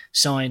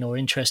sign or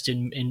interest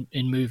in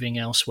moving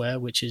elsewhere,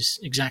 which is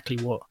exactly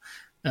what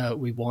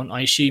we want.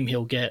 I assume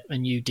he'll get a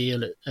new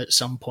deal at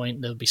some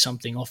point. There'll be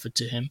something offered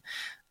to him.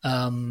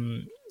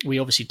 We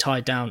obviously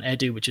tied down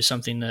Edu, which is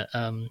something that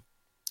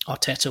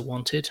Arteta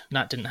wanted, and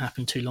that didn't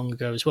happen too long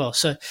ago as well.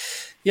 So,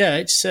 yeah,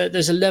 it's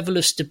there's a level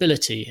of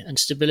stability, and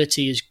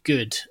stability is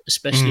good,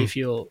 especially if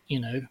you're, you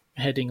know,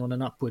 heading on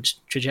an upwards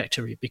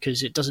trajectory,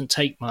 because it doesn't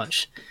take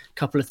much. A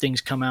couple of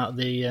things come out of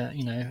the,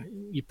 you know,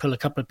 you pull a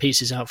couple of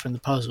pieces out from the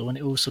puzzle, and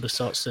it all sort of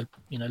starts to,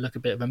 you know, look a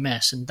bit of a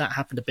mess. And that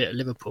happened a bit at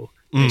Liverpool.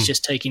 It's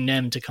just taking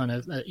them to kind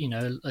of, you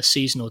know, a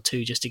season or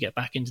two just to get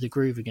back into the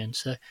groove again.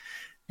 So,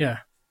 yeah.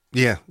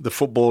 Yeah, the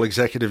football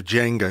executive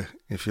Jenga,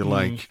 if you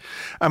like.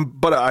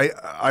 But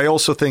I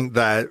also think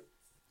that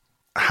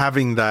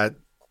having that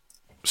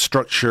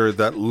structure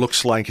that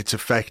looks like it's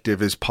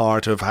effective is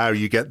part of how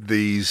you get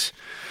these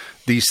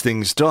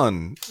things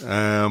done.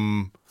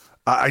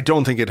 I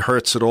don't think it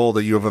hurts at all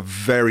that you have a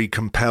very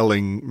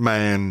compelling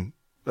man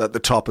at the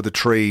top of the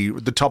tree,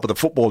 the top of the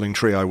footballing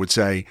tree, I would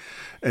say,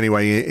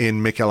 anyway,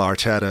 in Mikel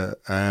Arteta.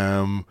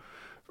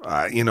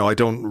 You know, I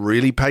don't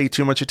really pay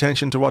too much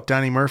attention to what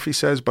Danny Murphy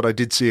says, but I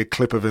did see a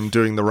clip of him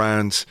doing the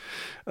rounds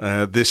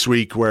this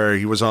week where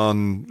he was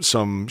on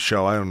some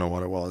show. I don't know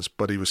what it was,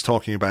 but he was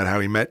talking about how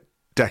he met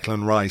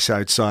Declan Rice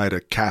outside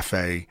a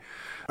cafe.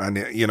 And,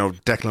 you know,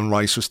 Declan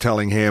Rice was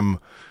telling him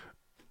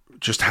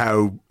just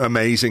how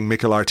amazing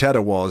Mikel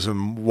Arteta was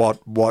and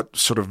what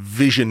sort of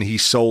vision he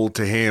sold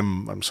to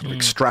him. I'm sort of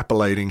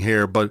extrapolating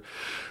here, but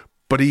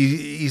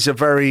he's a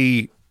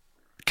very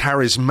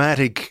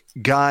charismatic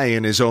guy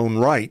in his own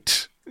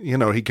right. You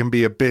know, he can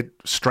be a bit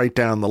straight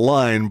down the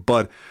line,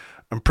 but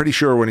I'm pretty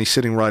sure when he's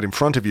sitting right in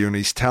front of you and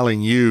he's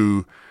telling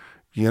you,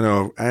 you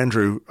know,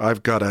 Andrew,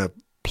 I've got a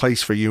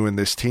place for you in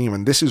this team,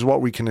 and this is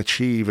what we can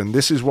achieve, and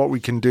this is what we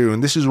can do,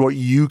 and this is what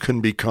you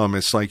can become.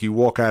 It's like you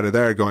walk out of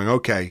there going,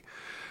 okay,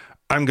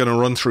 I'm going to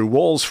run through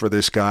walls for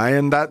this guy.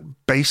 And that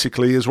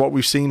basically is what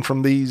we've seen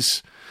from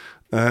these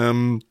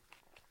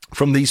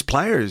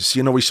players.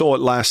 You know, we saw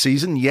it last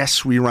season.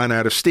 Yes, we ran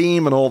out of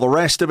steam and all the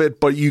rest of it,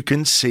 but you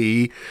can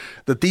see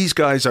that these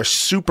guys are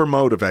super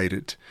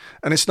motivated.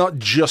 And it's not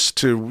just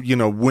to, you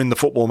know, win the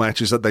football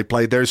matches that they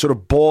play. They're sort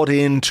of bought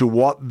into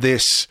what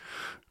this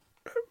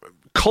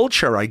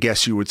culture, I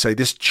guess you would say,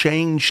 this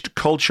changed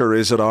culture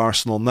is at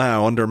Arsenal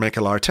now under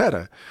Mikel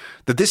Arteta,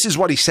 that this is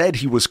what he said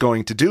he was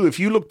going to do. If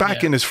you look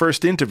back in his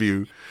first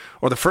interview,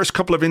 or the first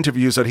couple of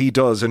interviews that he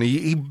does, and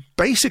he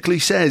basically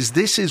says,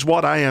 this is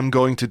what I am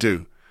going to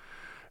do.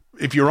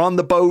 If you're on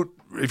the boat,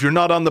 if you're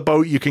not on the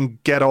boat, you can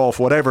get off,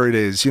 whatever it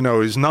is, you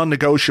know, his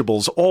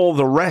non-negotiables, all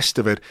the rest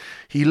of it.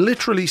 He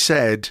literally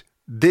said,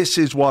 this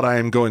is what I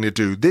am going to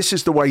do. This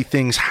is the way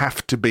things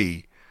have to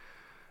be.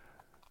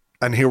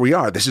 And here we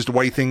are. This is the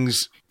way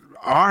things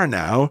are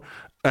now.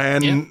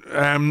 And,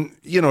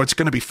 you know, it's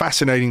going to be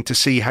fascinating to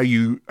see how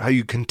you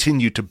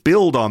continue to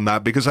build on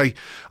that, because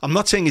I'm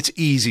not saying it's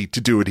easy to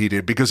do what he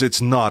did, because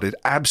it's not. It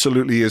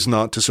absolutely is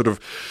not, to sort of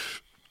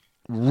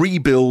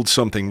rebuild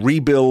something,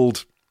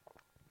 rebuild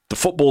the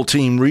football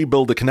team,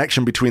 rebuild the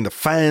connection between the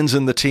fans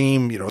and the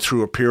team, you know,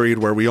 through a period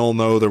where we all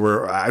know there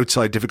were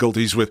outside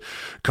difficulties with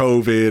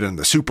COVID and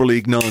the Super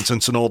League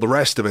nonsense and all the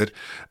rest of it.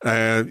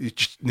 You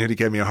just nearly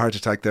gave me a heart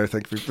attack there.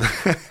 Thank you.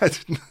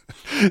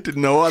 I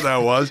didn't know what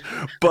that was.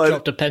 But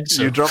dropped a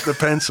pencil. You dropped a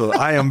pencil.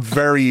 I am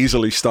very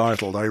easily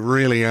startled. I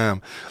really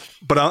am.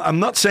 But I'm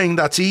not saying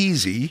that's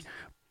easy,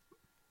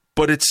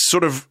 but it's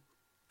sort of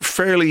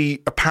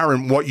fairly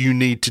apparent what you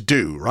need to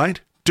do,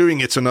 right?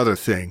 Doing it's another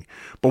thing.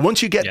 But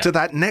once you get to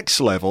that next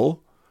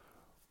level,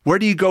 where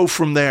do you go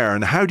from there?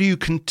 And how do you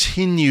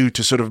continue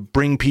to sort of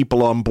bring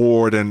people on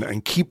board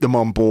and keep them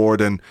on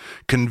board and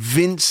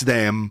convince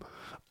them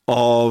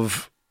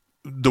of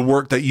the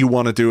work that you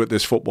want to do at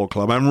this football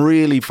club? I'm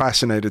really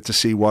fascinated to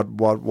see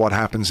what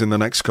happens in the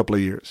next couple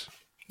of years.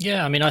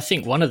 Yeah, I mean, I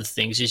think one of the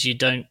things is you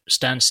don't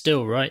stand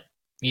still, right?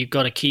 You've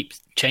got to keep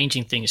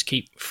changing things,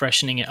 keep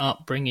freshening it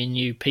up, bring in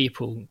new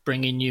people,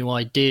 bring in new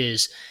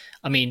ideas.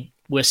 I mean,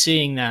 we're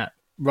seeing that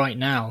right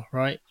now,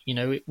 right? You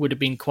know, it would have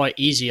been quite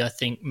easy, I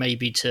think,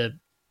 maybe to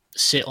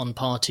sit on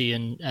Partey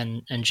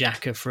and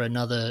Xhaka for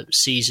another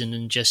season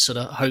and just sort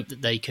of hope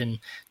that they can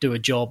do a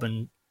job.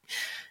 And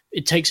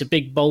it takes a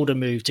big, bolder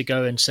move to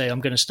go and say,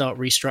 I'm going to start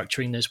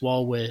restructuring this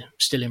while we're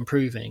still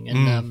improving.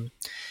 And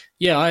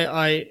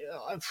I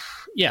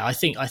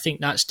think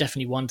that's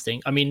definitely one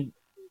thing. I mean,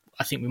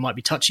 I think we might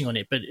be touching on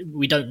it, but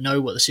we don't know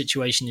what the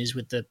situation is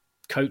with the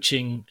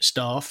coaching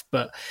staff,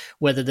 but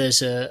whether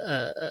there's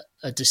a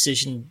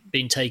decision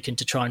being taken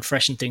to try and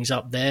freshen things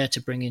up there,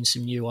 to bring in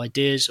some new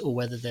ideas, or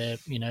whether it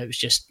was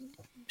just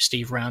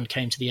Steve Round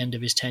came to the end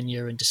of his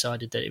tenure and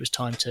decided that it was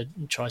time to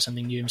try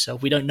something new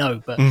himself. We don't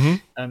know, but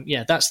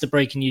that's the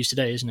breaking news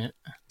today, isn't it?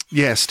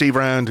 Yeah, Steve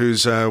Round,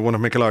 who's one of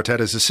Mikel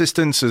Arteta's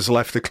assistants, has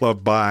left the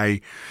club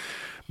by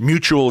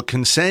mutual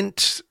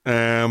consent.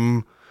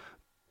 I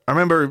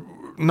remember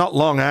not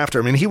long after,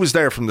 I mean, he was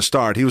there from the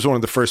start. He was one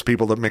of the first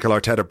people that Mikel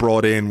Arteta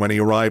brought in when he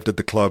arrived at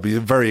the club. He's a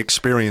very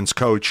experienced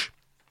coach.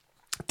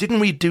 Didn't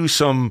we do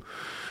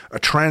a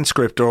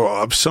transcript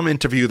of some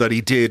interview that he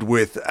did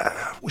with,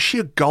 was she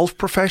a golf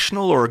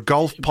professional or a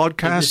golf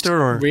podcaster?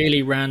 Or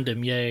really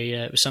random, yeah.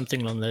 It was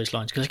something along those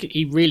lines, because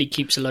he really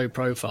keeps a low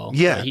profile.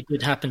 Yeah, he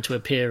did happen to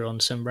appear on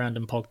some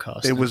random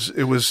podcast.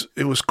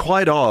 It was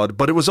quite odd,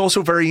 but it was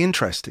also very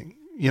interesting.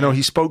 You know,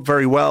 he spoke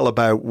very well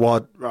about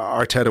what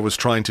Arteta was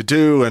trying to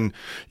do, and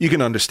you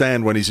can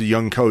understand when he's a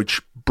young coach,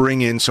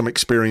 bring in some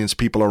experienced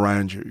people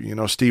around you. You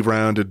know, Steve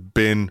Round had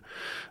been,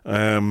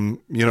 at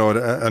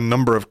a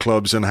number of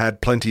clubs and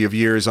had plenty of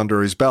years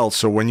under his belt.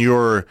 So when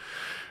you're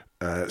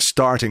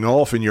starting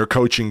off in your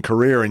coaching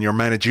career and your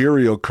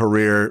managerial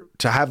career,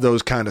 to have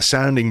those kind of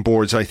sounding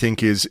boards, I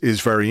think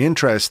is very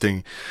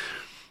interesting.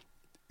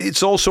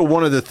 It's also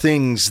one of the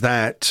things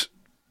that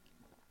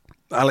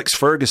Alex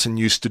Ferguson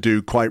used to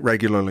do quite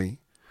regularly,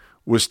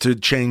 was to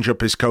change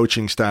up his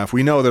coaching staff.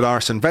 We know that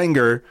Arsene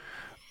Wenger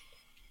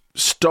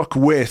stuck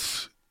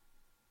with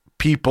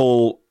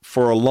people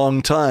for a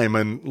long time,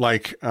 and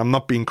I'm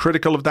not being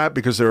critical of that,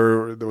 because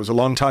there was a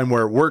long time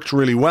where it worked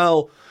really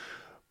well,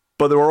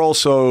 but there were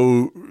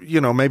also,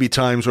 maybe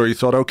times where you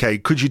thought, okay,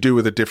 could you do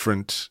with a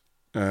different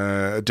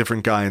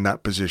guy in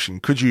that position?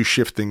 Could you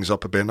shift things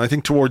up a bit? And I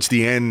think towards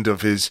the end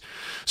of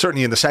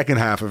certainly in the second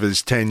half of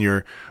his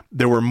tenure,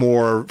 there were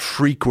more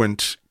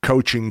frequent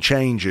coaching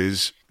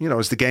changes. You know,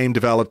 as the game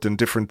developed and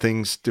different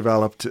things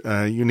developed,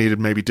 you needed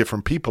maybe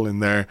different people in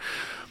there.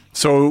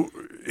 So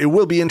it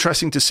will be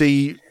interesting to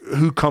see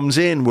who comes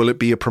in. Will it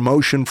be a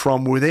promotion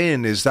from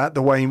within? Is that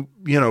the way,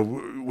 we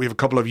have a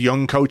couple of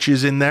young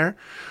coaches in there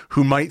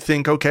who might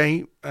think,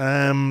 okay,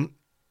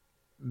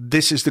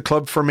 this is the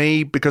club for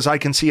me because I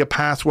can see a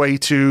pathway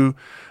to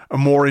a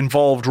more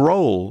involved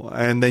role.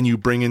 And then you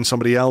bring in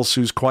somebody else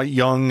who's quite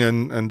young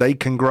and they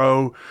can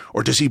grow.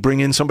 Or does he bring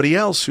in somebody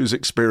else who's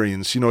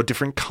experienced, a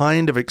different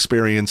kind of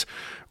experience?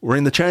 We're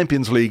in the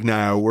Champions League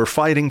now. We're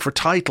fighting for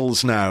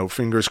titles now,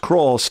 fingers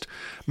crossed.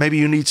 Maybe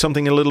you need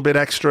something a little bit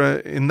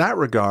extra in that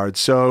regard.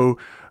 So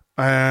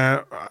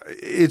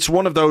it's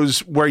one of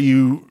those where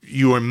you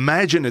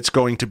imagine it's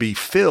going to be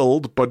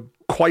filled, but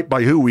quite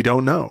by who, we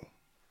don't know.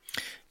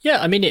 Yeah,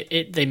 I mean,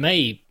 he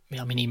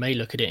may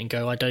look at it and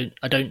go, I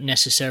don't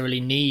necessarily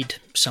need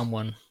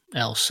someone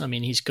else. I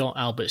mean, he's got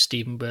Albert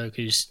Stevenberg,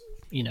 who's,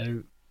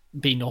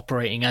 been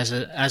operating as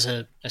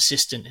a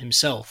assistant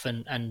himself,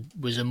 and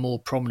was a more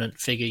prominent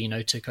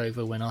figure. Took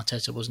over when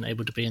Arteta wasn't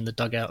able to be in the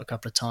dugout a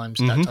couple of times,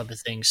 that type of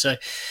thing. So,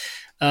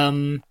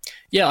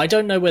 I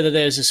don't know whether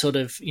there's a sort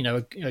of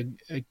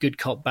a good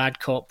cop, bad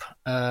cop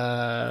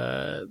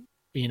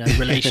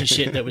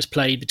relationship that was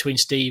played between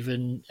Steve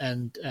or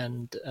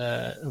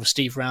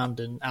Steve Round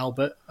and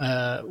Albert.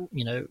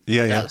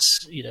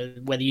 That's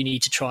whether you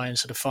need to try and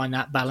sort of find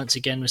that balance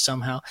again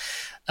somehow.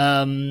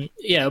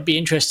 It'll be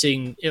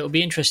interesting. It'll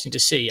be interesting to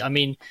see. I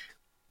mean,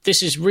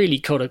 this has really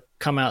kind of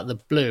come out of the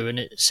blue, and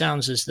it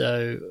sounds as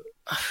though,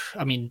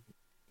 I mean,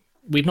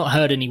 we've not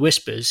heard any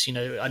whispers.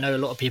 I know a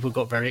lot of people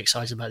got very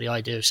excited about the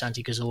idea of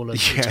Santi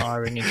Cazorla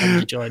retiring and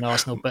coming to join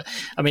Arsenal. But,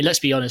 I mean, let's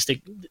be honest,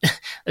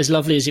 as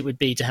lovely as it would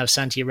be to have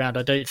Santi around,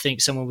 I don't think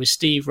someone with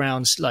Steve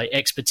Round's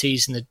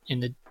expertise in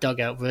the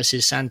dugout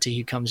versus Santi,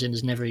 who comes in,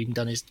 has never even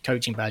done his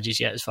coaching badges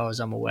yet, as far as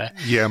I'm aware.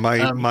 Yeah,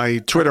 my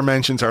Twitter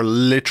mentions are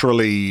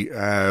literally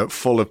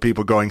full of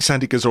people going,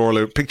 Santi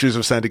Cazorla, pictures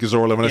of Santi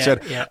Cazorla. When I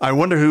said, I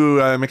wonder who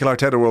Mikel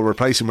Arteta will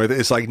replace him with,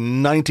 it's like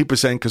 90%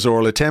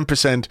 Cazorla,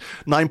 10%,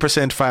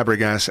 9% Fabregas,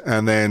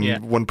 and then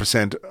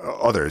 1%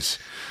 others.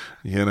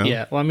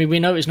 Yeah, well, I mean, we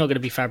know it's not going to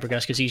be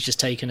Fabregas because he's just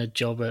taken a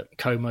job at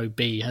Como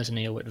B, hasn't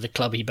he? Or the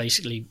club he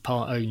basically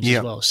part owns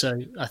as well.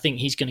 So I think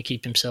he's going to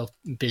keep himself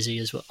busy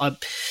as well.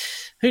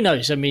 Who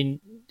knows? I mean,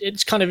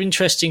 it's kind of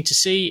interesting to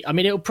see. I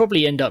mean, it'll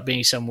probably end up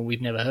being someone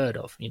we've never heard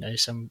of,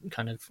 some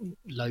kind of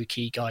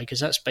low-key guy, because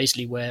that's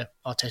basically where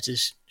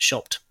Arteta's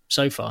shopped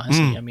so far,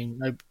 hasn't he? I mean,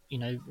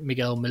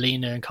 Miguel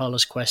Molina and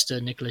Carlos Cuesta,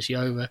 Nicolas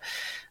Jova,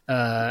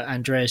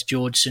 Andreas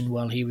Georgson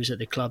while he was at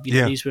the club.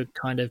 These were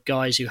kind of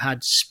guys who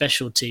had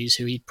specialties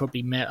who he'd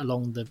probably met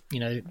along the,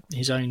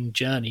 his own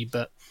journey,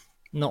 but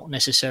not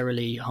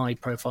necessarily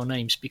high-profile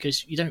names,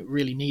 because you don't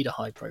really need a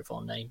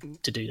high-profile name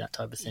to do that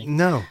type of thing.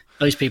 No.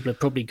 Those people have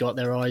probably got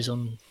their eyes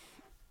on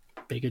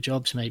bigger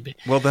jobs, maybe.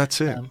 Well,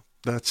 that's it.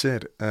 That's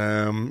it.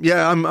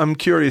 I'm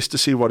curious to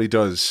see what he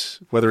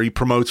does, whether he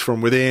promotes from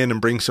within and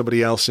brings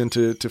somebody else in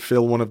to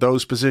fill one of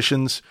those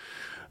positions.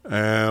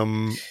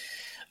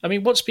 I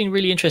mean, what's been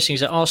really interesting is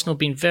that Arsenal have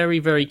been very,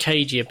 very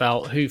cagey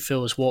about who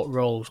fills what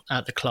role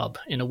at the club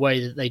in a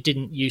way that they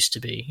didn't used to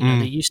be.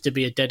 There used to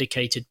be a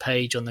dedicated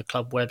page on the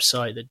club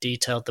website that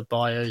detailed the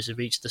bios of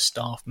each of the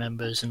staff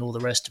members and all the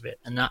rest of it.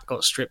 And that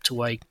got stripped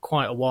away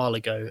quite a while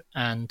ago.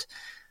 And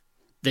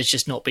there's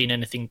just not been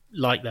anything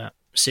like that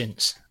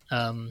since.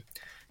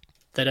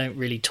 They don't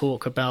really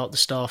talk about the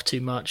staff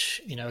too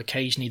much.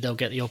 Occasionally they'll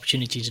get the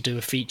opportunity to do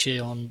a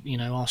feature on,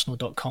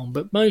 Arsenal.com,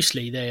 but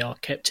mostly they are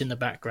kept in the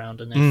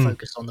background and they're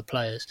focused on the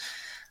players.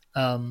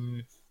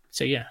 We'll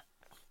see.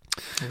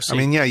 I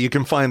mean, you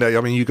can find out.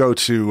 I mean, you go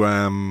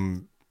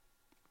to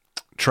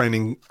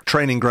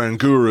Training Ground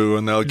Guru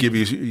and they'll give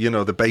you,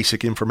 the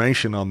basic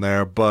information on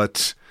there.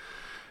 But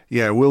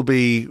yeah, we'll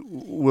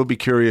be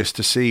curious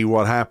to see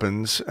what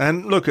happens.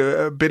 And look,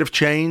 a bit of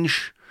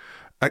change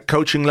at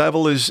coaching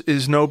level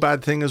is no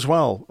bad thing as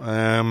well.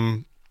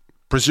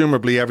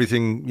 Presumably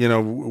everything,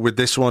 with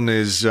this one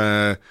is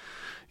as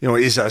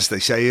they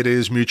say it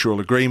is, mutual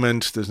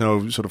agreement. There's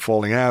no sort of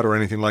falling out or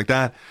anything like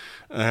that.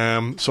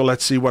 So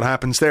let's see what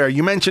happens there.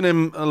 You mentioned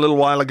him a little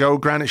while ago,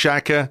 Granit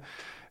Xhaka.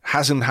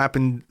 Hasn't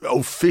happened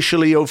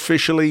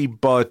officially,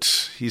 but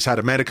he's had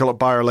a medical at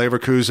Bayer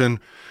Leverkusen.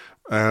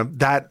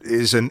 That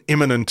is an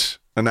imminent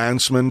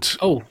announcement.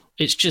 Oh,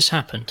 it's just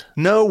happened.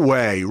 No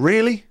way,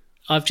 really?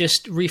 I've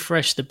just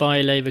refreshed the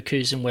Bayer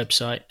Leverkusen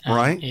website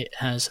and it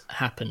has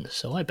happened.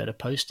 So I better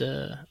post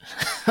a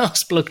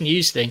Arsblog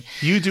News thing.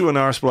 You do an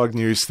Arsblog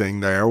News thing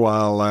there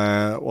while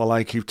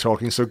I keep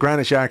talking. So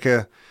Granit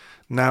Xhaka,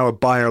 now a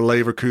Bayer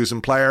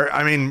Leverkusen player.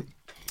 I mean,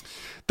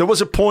 there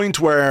was a point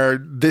where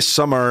this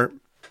summer,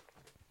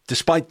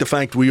 despite the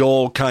fact we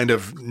all kind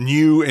of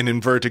knew in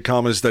inverted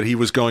commas that he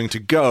was going to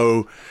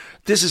go,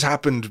 this has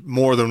happened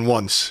more than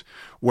once,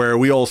 where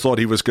we all thought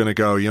he was going to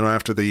go.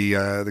 After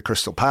the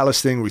Crystal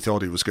Palace thing, we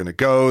thought he was going to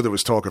go. There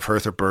was talk of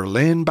Hertha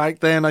Berlin back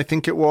then, I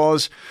think it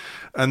was.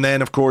 And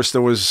then, of course,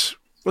 there was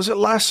that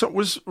last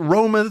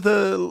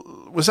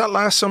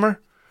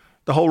summer?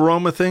 The whole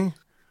Roma thing?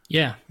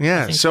 Yeah.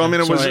 Yeah. So, I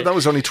mean, that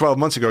was only 12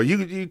 months ago.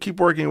 You keep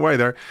working away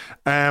there.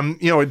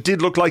 It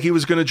did look like he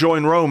was going to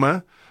join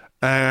Roma.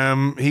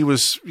 He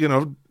was,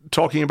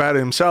 talking about it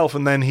himself,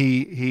 and then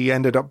he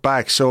ended up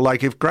back. So,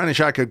 like, if Granit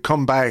Xhaka had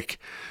come back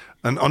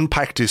and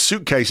unpacked his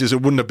suitcases,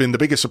 it wouldn't have been the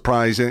biggest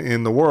surprise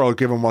in the world,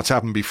 given what's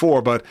happened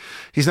before. But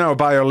he's now a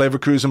Bayer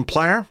Leverkusen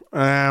player.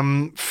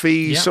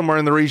 Fee somewhere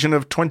in the region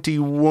of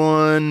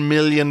 £21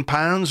 million,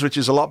 which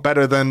is a lot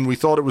better than we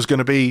thought it was going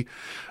to be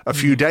a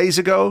few days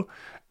ago.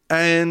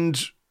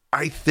 And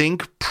I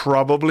think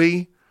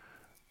probably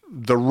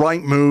the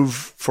right move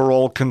for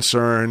all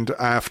concerned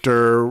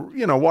after,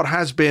 what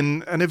has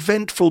been an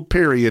eventful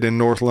period in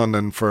North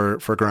London for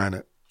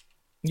Granit.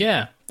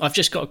 Yeah, I've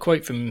just got a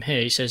quote from him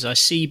here. He says, "I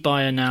see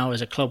Bayer now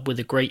as a club with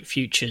a great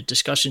future.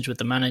 Discussions with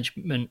the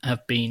management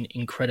have been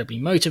incredibly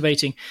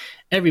motivating.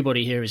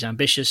 Everybody here is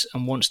ambitious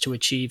and wants to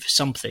achieve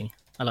something."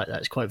 I like that.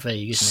 It's quite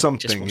vague, isn't it?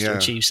 Something, just wants to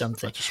achieve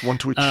something. I just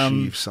want to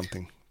achieve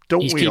something.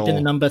 don't he's we keeping all?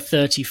 the number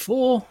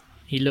 34.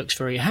 He looks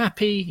very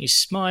happy. He's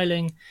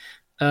smiling.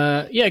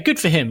 Yeah, good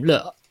for him.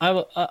 Look,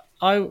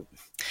 I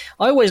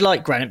always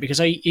liked Granit because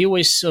he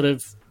always sort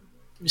of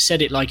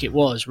said it like it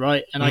was,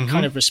 right? And I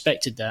kind of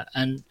respected that.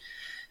 And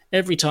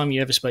every time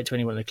you ever spoke to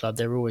anyone in the club,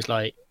 they were always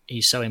like,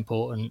 he's so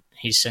important.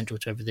 He's central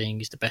to everything.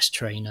 He's the best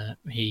trainer.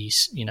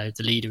 He's, the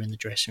leader in the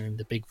dressing room,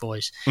 the big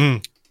voice.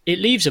 It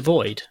leaves a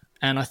void.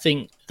 And I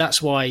think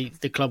that's why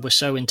the club was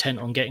so intent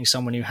on getting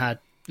someone who had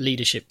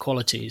leadership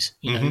qualities.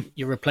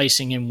 You're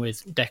replacing him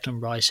with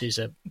Declan Rice, who's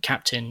a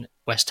captain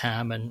West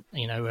Ham and,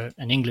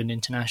 an England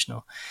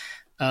international.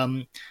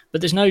 But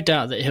there's no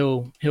doubt that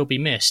he'll be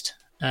missed.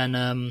 And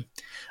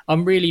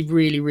I'm really,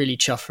 really, really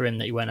chuffed for him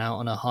that he went out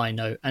on a high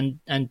note,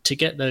 and to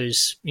get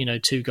those,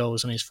 2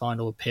 goals on his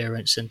final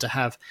appearance, and to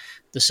have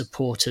the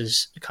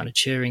supporters kind of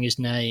cheering his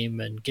name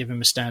and give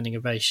him a standing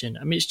ovation.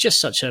 I mean, it's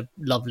just such a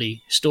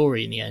lovely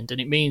story in the end,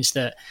 and it means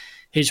that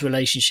his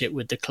relationship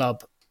with the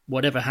club,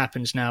 whatever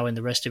happens now in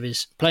the rest of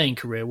his playing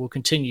career, will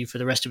continue for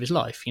the rest of his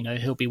life.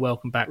 He'll be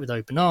welcomed back with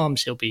open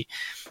arms. He'll be,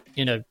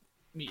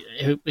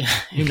 who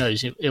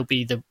knows? It'll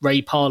be the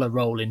Ray Parlour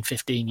role in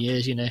 15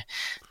 years.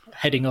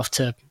 Heading off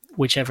to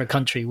whichever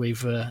country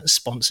we've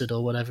sponsored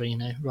or whatever,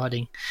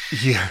 riding.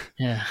 Yeah.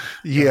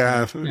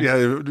 Granit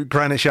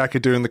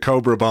Xhaka doing the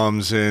Cobra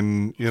bombs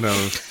in,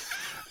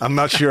 I'm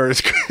not sure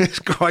it's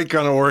quite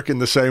going to work in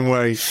the same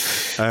way.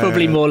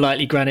 Probably more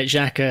likely Granit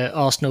Xhaka,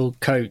 Arsenal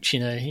coach.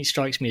 He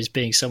strikes me as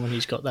being someone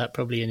who's got that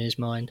probably in his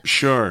mind.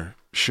 Sure.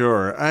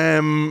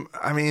 I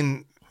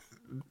mean,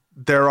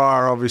 there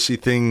are obviously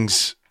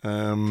things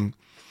that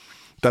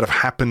have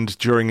happened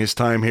during his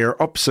time here,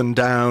 ups and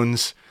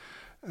downs.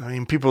 I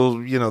mean, people,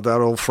 that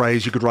old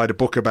phrase, you could write a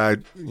book about,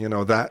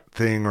 that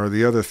thing or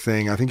the other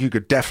thing. I think you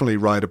could definitely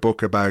write a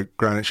book about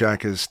Granit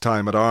Xhaka's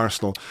time at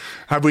Arsenal.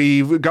 Have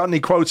we got any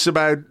quotes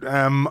about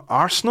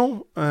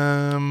Arsenal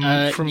from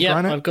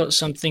Granit? I've got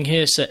something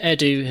here. So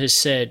Edu has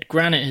said,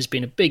 Granit has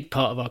been a big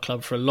part of our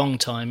club for a long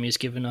time. He's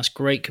given us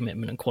great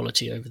commitment and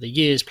quality over the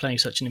years, playing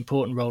such an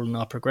important role in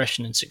our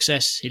progression and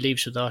success. He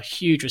leaves with our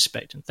huge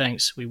respect and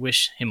thanks. We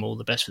wish him all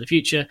the best for the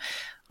future.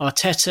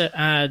 Arteta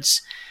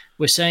adds,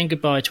 we're saying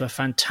goodbye to a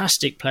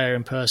fantastic player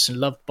in person,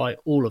 loved by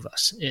all of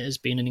us. It has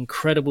been an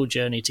incredible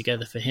journey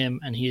together for him,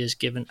 and he has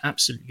given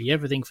absolutely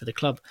everything for the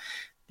club.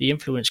 The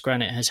influence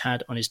Granit has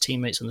had on his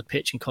teammates on the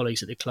pitch and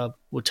colleagues at the club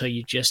will tell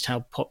you just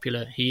how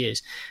popular he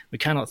is. We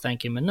cannot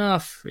thank him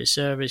enough for his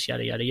service,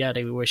 yada, yada,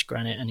 yada. We wish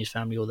Granit and his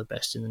family all the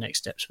best in the next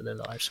steps for their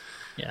lives.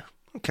 Yeah.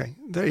 Okay,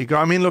 there you go.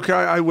 I mean, look,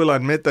 I will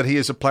admit that he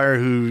is a player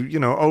who,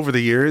 over the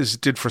years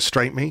did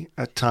frustrate me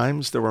at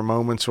times. There were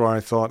moments where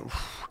I thought,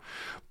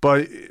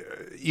 but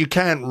you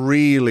can't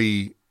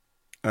really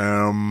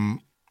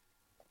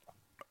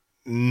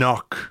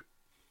knock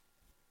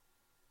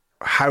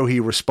how he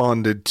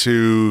responded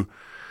to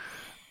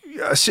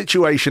a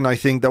situation, I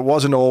think, that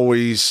wasn't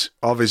always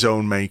of his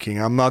own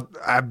making. I'm not,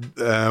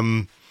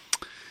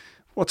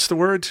 what's the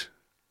word?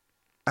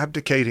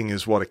 Abdicating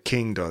is what a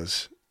king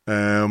does.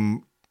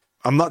 I'm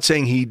not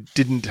saying he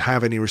didn't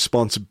have any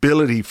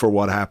responsibility for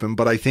what happened,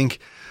 but I think,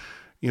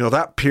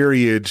 that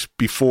period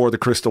before the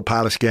Crystal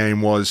Palace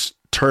game was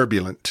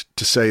turbulent,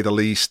 to say the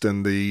least,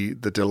 and the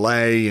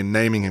delay in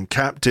naming him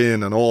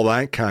captain and all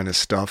that kind of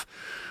stuff.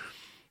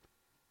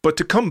 But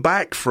to come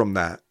back from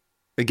that,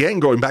 again,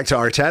 going back to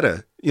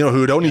Arteta,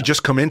 who had only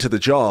just come into the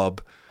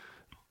job,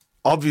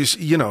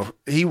 obviously,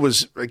 he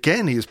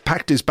has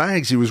packed his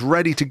bags, he was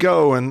ready to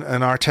go, and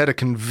Arteta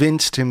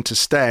convinced him to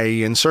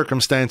stay in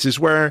circumstances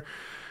where,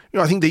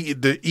 I think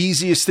the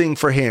easiest thing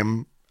for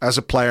him as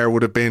a player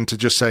would have been to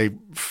just say,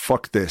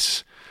 fuck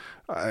this.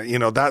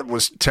 That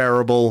was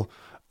terrible.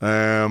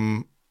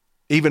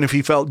 Even if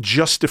he felt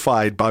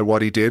justified by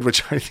what he did,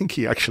 which I think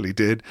he actually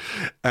did,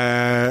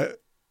 the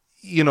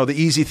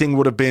easy thing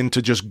would have been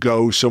to just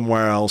go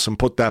somewhere else and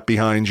put that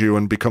behind you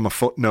and become a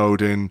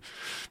footnote in,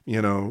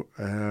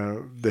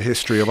 the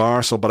history of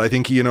Arsenal. But I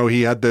think, he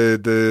had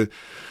the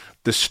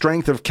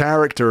strength of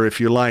character, if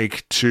you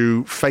like,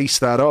 to face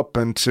that up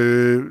and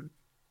to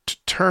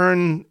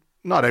turn,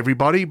 not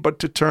everybody, but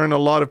to turn a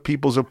lot of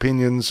people's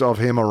opinions of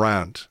him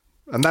around.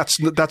 And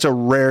that's a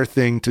rare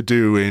thing to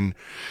do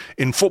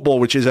in football,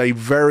 which is a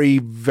very,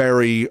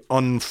 very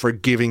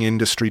unforgiving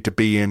industry to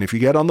be in. If you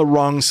get on the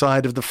wrong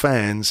side of the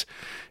fans,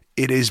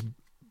 it is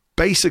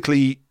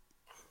basically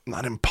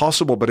not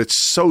impossible, but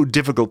it's so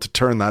difficult to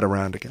turn that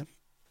around again.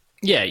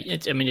 Yeah,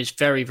 it's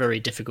very, very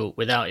difficult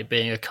without it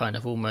being a kind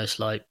of almost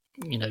like,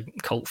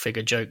 cult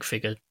figure, joke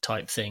figure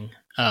type thing.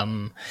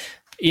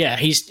 Yeah,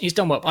 he's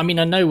done well. I mean,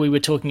 I know we were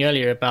talking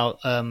earlier about,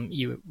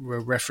 you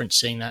were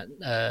referencing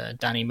that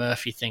Danny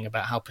Murphy thing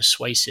about how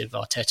persuasive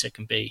Arteta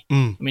can be.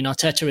 I mean,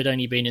 Arteta had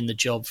only been in the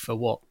job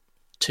for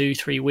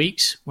 2-3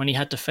 weeks when he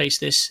had to face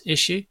this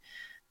issue.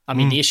 I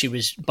mean, the issue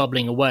was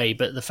bubbling away,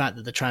 but the fact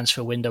that the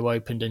transfer window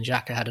opened and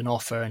Xhaka had an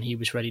offer and he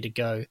was ready to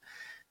go.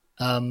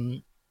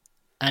 And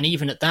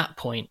even at that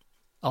point,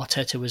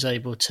 Arteta was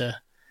able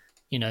to,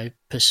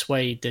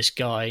 persuade this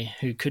guy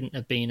who couldn't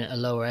have been at a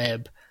lower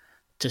ebb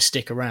to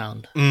stick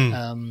around,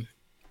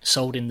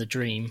 sold him the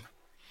dream.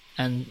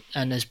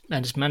 and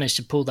has managed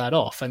to pull that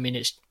off. I mean,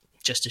 it's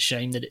just a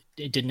shame that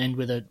it didn't end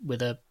with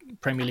a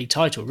Premier League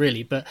title,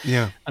 really. But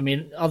yeah, I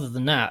mean, other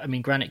than that, I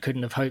mean, Granit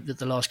couldn't have hoped that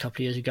the last couple of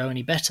years would go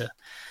any better.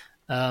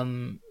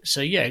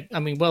 So yeah, I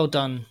mean, well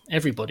done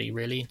everybody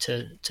really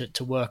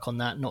to work on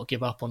that, not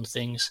give up on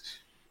things.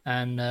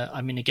 And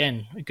I mean,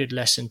 again, a good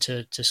lesson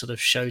to sort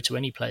of show to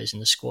any players in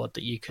the squad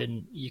that you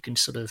can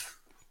sort of,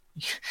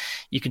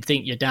 you can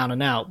think you're down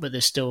and out, but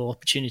there's still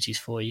opportunities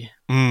for you.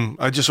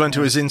 I just went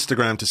to his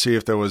Instagram to see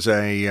if there was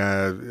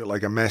a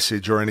like a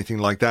message or anything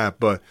like that,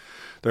 but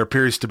there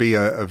appears to be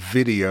a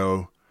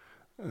video,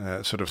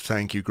 sort of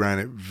thank you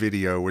Granit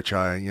video, which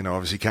I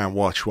obviously can't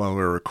watch while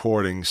we're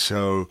recording.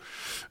 So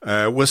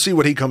we'll see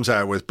what he comes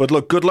out with. But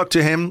look, good luck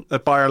to him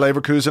at Bayer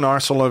Leverkusen.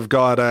 Arsenal have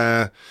got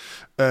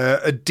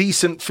a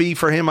decent fee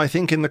for him, I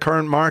think, in the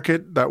current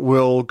market that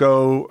will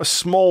go a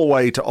small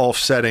way to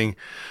offsetting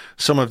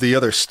some of the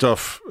other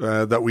stuff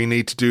that we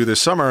need to do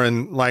this summer.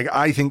 And like,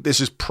 I think this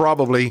is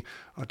probably,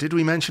 did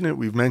we mention it?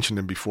 We've mentioned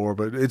him before,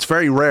 but it's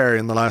very rare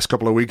in the last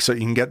couple of weeks that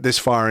you can get this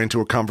far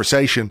into a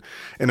conversation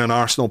in an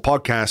Arsenal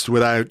podcast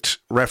without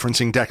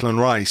referencing Declan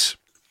Rice.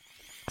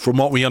 From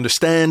what we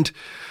understand,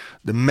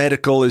 the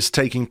medical is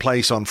taking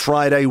place on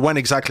Friday. When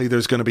exactly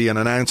there's going to be an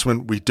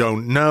announcement, we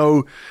don't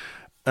know.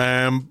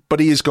 But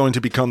he is going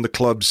to become the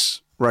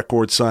club's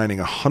record signing,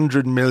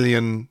 £100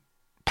 million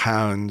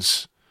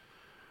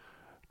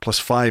plus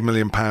 £5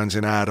 million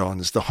in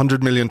add-ons. The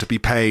 £100 million to be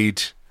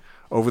paid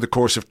over the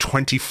course of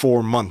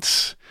 24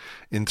 months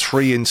in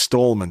 3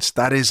 installments.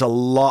 That is a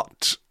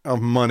lot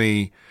of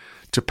money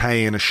to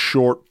pay in a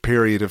short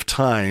period of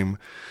time.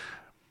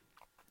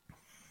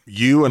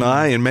 You and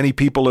I and many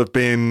people have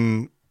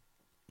been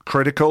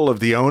critical of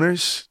the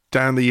owners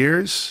down the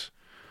years.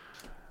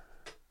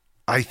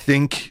 I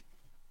think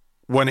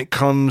when it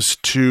comes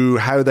to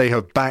how they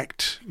have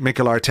backed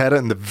Mikel Arteta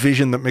and the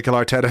vision that Mikel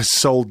Arteta has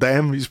sold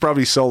them, he's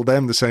probably sold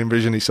them the same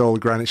vision he sold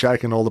Granit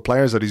Xhaka and all the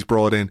players that he's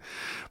brought in.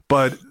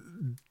 But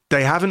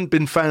they haven't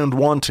been found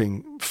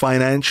wanting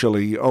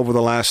financially over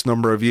the last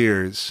number of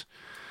years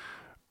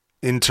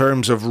in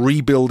terms of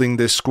rebuilding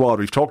this squad.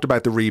 We've talked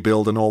about the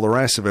rebuild and all the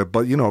rest of it,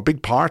 but, a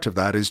big part of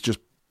that is just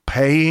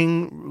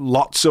paying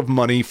lots of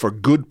money for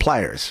good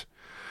players,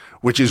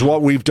 which is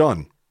what we've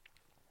done.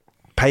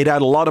 Paid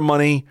out a lot of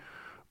money,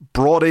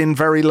 brought in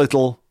very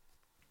little,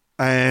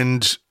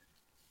 and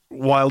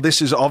while this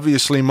is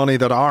obviously money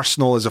that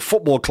Arsenal as a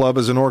football club,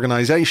 as an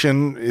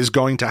organisation, is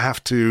going to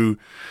have to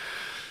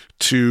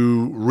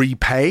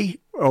repay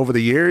over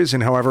the years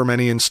in however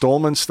many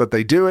installments that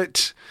they do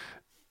it,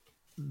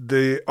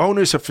 the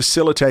owners have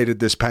facilitated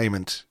this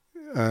payment,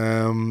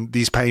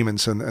 these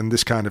payments and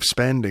this kind of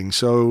spending.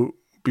 So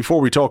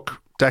before we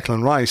talk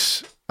Declan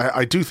Rice,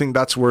 I do think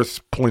that's worth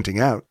pointing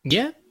out.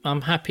 Yeah,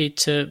 I'm happy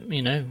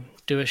to,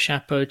 do a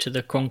chapeau to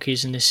the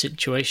Cronkies in this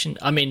situation.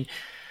 I mean,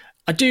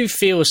 I do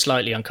feel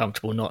slightly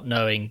uncomfortable not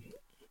knowing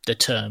the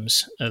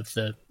terms of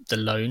the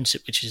loans,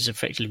 which is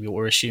effectively what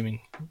we're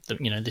assuming that,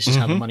 this is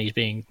how the money is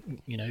being,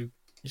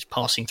 is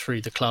passing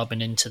through the club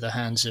and into the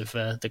hands of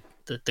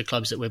the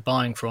clubs that we're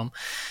buying from.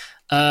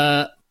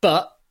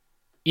 But,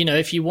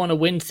 if you want to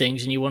win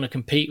things and you want to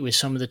compete with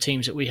some of the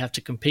teams that we have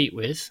to compete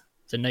with,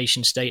 the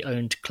nation state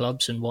owned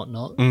clubs and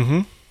whatnot,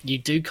 you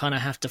do kind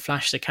of have to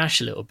flash the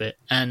cash a little bit.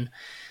 And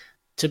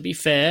to be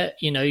fair,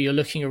 you're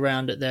looking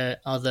around at their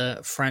other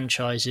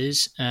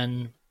franchises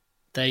and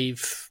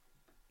they've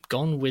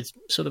gone with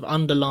sort of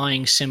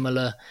underlying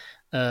similar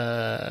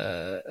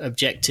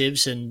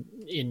objectives and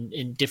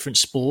in different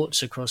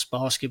sports across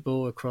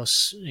basketball,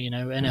 across,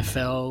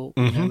 NFL,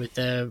 with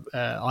their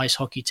ice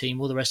hockey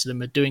team. All the rest of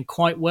them are doing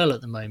quite well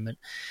at the moment.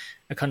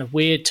 A kind of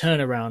weird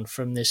turnaround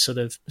from this sort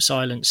of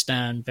silent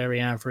stand, very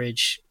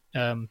average,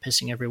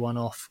 pissing everyone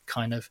off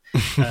kind of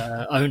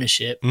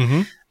ownership.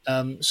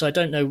 So I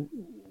don't know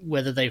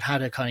whether they've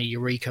had a kind of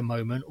eureka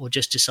moment or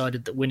just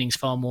decided that winning's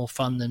far more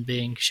fun than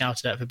being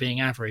shouted at for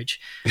being average.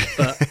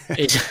 But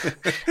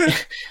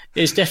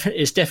it's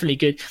definitely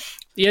good.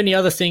 The only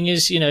other thing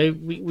is,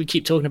 we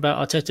keep talking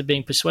about Arteta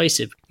being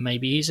persuasive.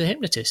 Maybe he's a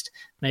hypnotist.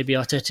 Maybe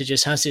Arteta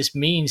just has this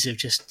means of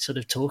just sort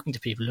of talking to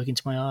people, look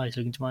into my eyes,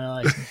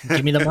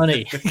 give me the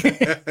money.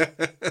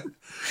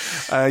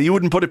 You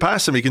wouldn't put it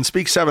past him. He can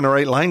speak 7 or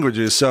 8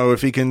 languages. So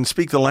if he can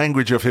speak the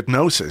language of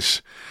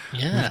hypnosis,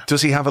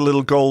 does he have a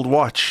little gold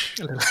watch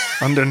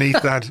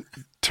underneath that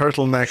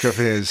turtleneck of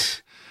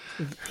his?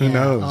 Who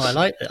knows?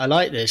 Oh, I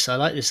like this. I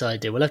like this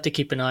idea. We'll have to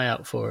keep an eye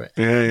out for it.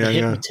 The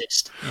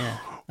hypnotist. Yeah.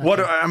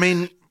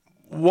 Okay.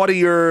 What are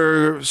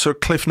your sort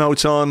of cliff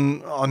notes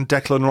on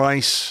Declan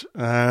Rice?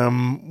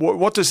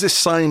 What does this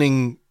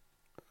signing?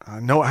 I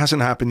know it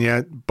hasn't happened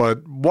yet,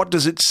 but what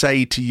does it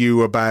say to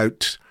you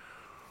about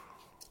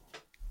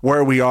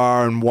where we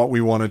are and what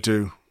we want to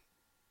do?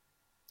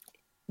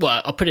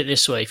 Well, I'll put it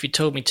this way. If you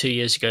told me 2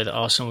 years ago that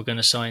Arsenal were going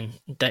to sign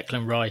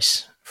Declan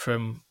Rice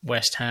from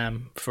West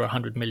Ham for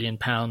 £100 million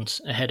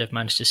ahead of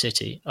Manchester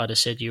City, I'd have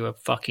said you were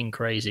fucking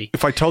crazy.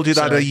 If I told you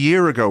that a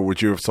year ago,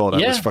 would you have thought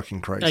that was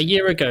fucking crazy? A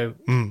year ago.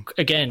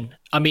 Again,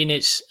 I mean,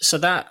 it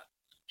says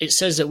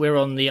that we're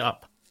on the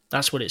up.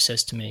 That's what it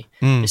says to me.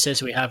 It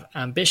says we have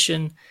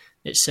ambition.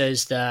 It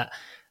says that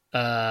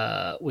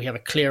we have a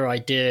clear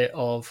idea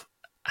of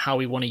how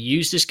we want to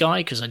use this guy,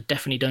 because I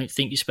definitely don't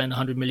think you spend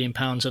 £100 million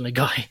on a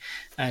guy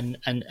and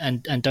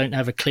don't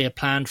have a clear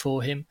plan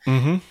for him.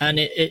 And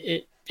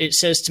it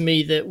says to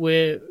me that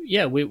we're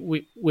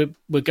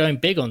going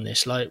big on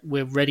this. Like,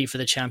 we're ready for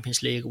the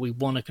Champions League. We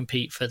want to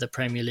compete for the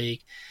Premier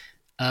League.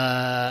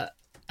 And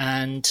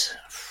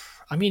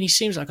I mean, he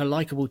seems like a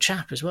likable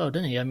chap as well,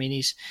 doesn't he? I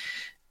mean,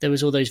 there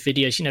was all those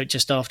videos,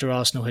 just after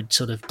Arsenal had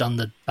sort of done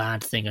the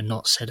bad thing and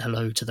not said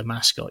hello to the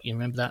mascot. You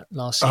remember that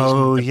last season?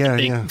 Oh, the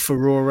big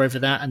furore over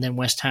that. And then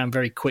West Ham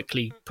very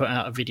quickly put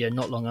out a video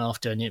not long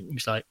after, and it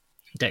was like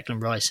Declan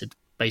Rice had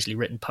basically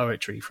written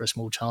poetry for a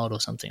small child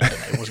or something. I don't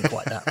know. It wasn't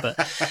quite that. But,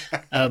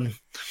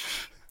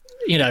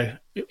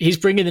 he's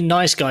bringing the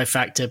nice guy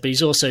factor, but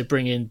he's also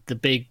bringing the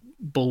big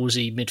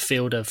ballsy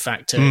midfielder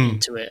factor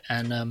into it.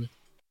 And, I mean,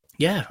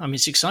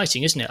 it's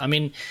exciting, isn't it? I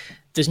mean,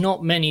 there's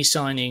not many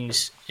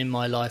signings in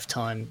my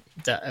lifetime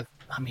that have,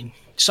 I mean,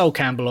 Sol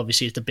Campbell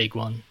obviously is the big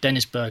one.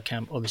 Dennis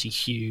Bergkamp, obviously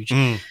huge.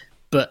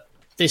 But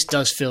this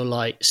does feel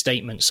like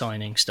statement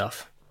signing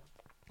stuff,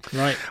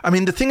 right? I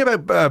mean, the thing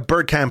about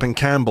Bergkamp and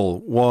Campbell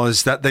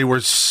was that they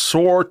were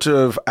sort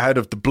of out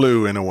of the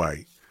blue in a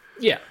way.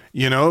 Yeah.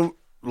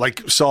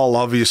 Like Sol,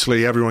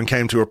 obviously, everyone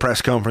came to a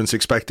press conference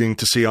expecting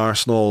to see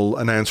Arsenal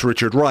announce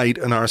Richard Wright,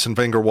 and Arsene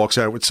Wenger walks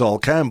out with Sol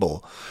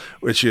Campbell,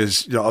 which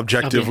is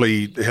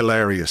objectively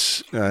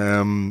hilarious.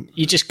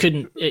 You just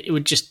couldn't, it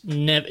would just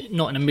never,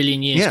 not in a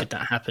million years could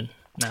that happen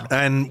now.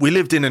 And we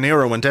lived in an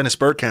era when Dennis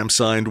Bergkamp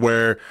signed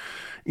where,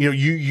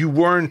 you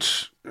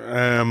weren't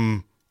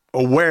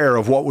aware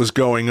of what was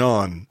going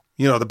on.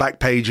 The back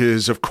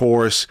pages, of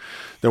course,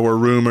 there were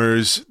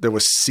rumours, there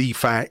was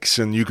CFAX,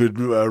 and you could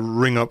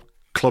ring up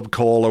Club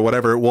Call or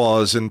whatever it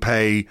was and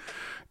pay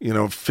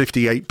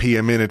 58p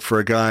a minute for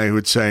a guy who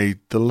would say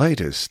the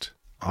latest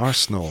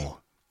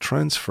Arsenal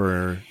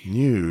transfer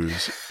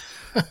news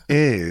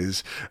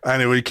is,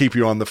 and it would keep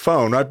you on the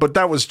phone, right? But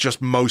that was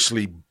just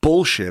mostly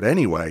bullshit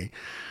anyway.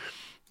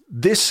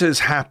 This has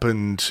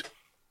happened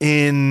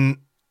in,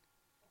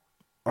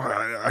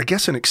 I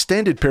guess, an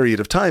extended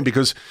period of time,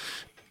 because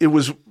it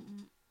was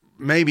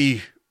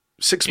maybe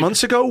 6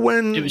 months ago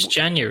when it was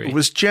January. It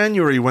was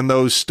January when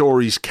those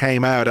stories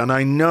came out, and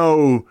I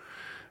know,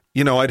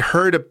 I'd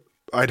heard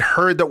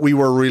that we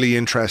were really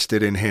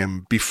interested in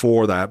him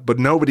before that, but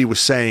nobody was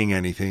saying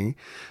anything.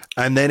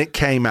 And then it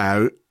came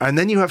out, and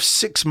then you have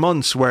 6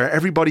 months where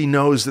everybody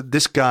knows that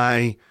this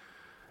guy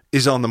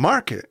is on the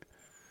market.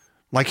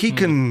 Like, he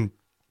can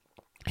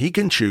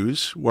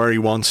choose where he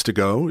wants to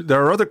go.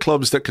 There are other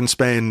clubs that can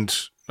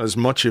spend as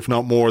much, if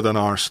not more, than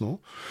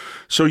Arsenal.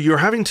 So you're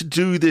having to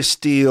do this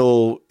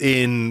deal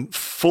in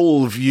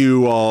full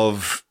view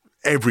of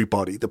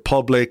everybody, the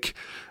public.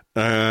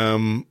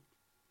 I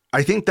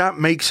think that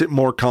makes it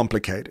more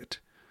complicated.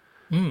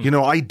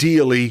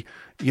 Ideally,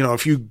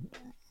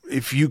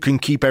 if you can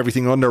keep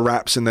everything under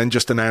wraps and then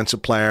just announce a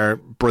player,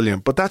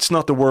 brilliant. But that's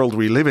not the world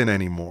we live in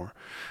anymore.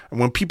 And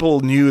when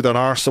people knew that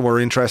Arsenal were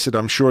interested,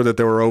 I'm sure that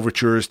there were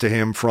overtures to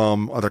him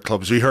from other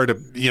clubs. We heard,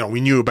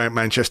 we knew about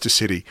Manchester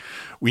City.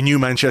 We knew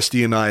Manchester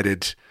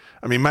United.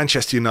 I mean,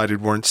 Manchester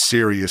United weren't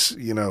serious.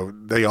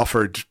 They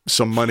offered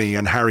some money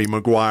and Harry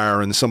Maguire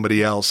and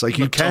somebody else. Like,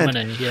 you can't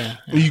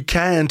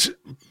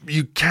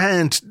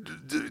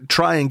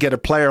try and get a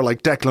player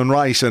like Declan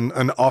Rice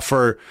and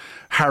offer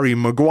Harry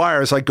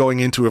Maguire. It's like going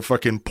into a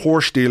fucking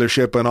Porsche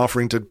dealership and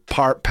offering to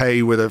part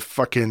pay with a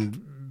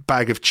fucking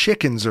bag of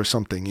chickens or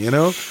something, you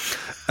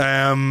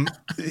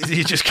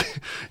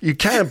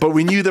can't. But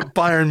we knew that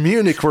Bayern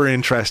Munich were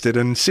interested,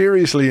 and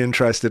seriously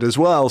interested as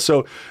well.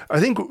 So I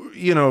think,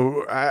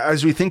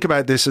 as we think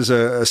about this as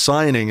a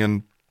signing,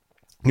 and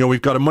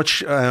we've got a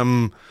much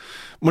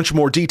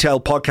more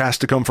detailed podcast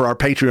to come for our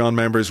Patreon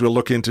members. We'll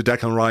look into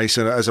Declan Rice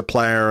as a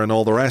player and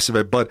all the rest of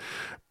it, but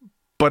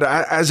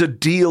as a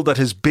deal that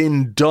has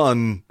been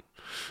done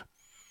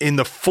in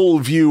the full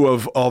view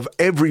of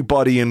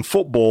everybody in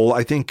football,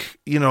 I think,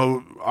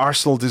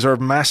 Arsenal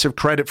deserve massive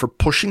credit for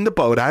pushing the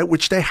boat out,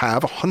 which they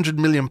have. £100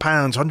 million,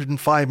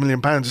 £105 million.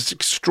 It's an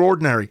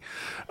extraordinary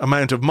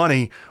amount of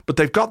money, but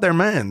they've got their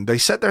man. They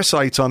set their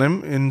sights on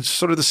him in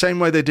sort of the same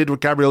way they did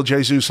with Gabriel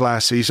Jesus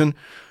last season,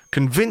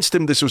 convinced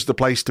him this was the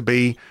place to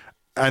be,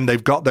 and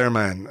they've got their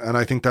man. And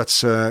I think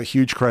that's a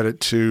huge credit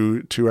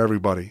to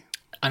everybody.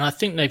 And I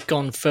think they've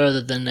gone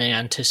further than they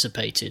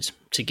anticipated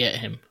to get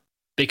him.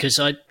 Because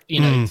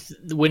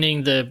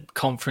winning the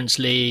Conference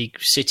League,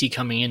 City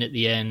coming in at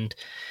the end,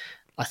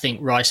 I think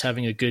Rice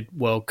having a good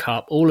World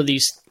Cup, all of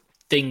these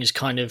things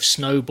kind of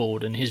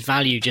snowballed, and his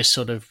value just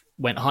sort of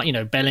went high.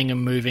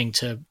 Bellingham moving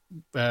to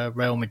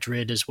Real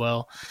Madrid as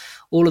well.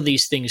 All of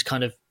these things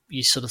kind of,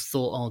 you sort of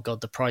thought, oh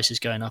God, the price is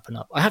going up and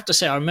up. I have to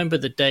say, I remember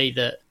the day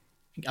that,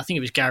 I think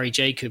it was Gary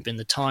Jacob in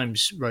the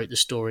Times wrote the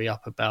story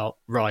up about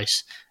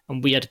Rice,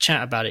 and we had a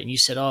chat about it, and you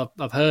said, oh,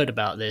 I've heard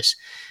about this.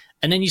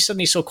 And then you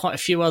suddenly saw quite a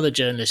few other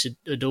journalists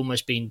had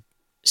almost been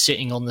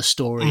sitting on the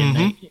story.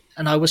 Mm-hmm.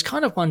 And I was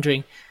kind of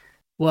wondering,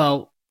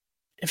 well,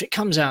 if it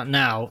comes out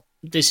now,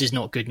 this is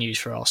not good news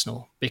for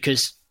Arsenal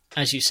because,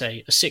 as you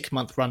say, a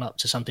 6-month run up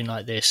to something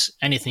like this,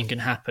 anything can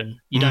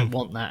happen. You don't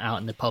want that out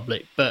in the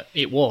public, but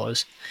it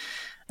was.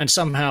 And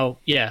somehow,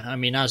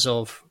 as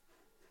of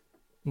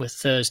with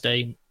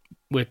Thursday,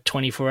 we're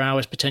 24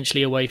 hours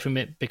potentially away from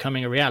it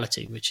becoming a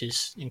reality, which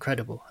is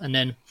incredible. And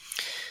then,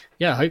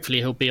 hopefully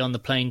he'll be on the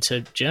plane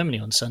to Germany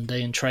on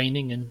Sunday and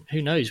training, and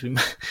who knows,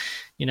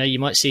 you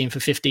might see him for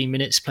 15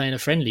 minutes playing a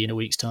friendly in a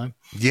week's time.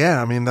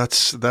 Yeah,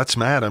 that's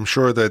mad. I'm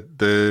sure that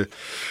the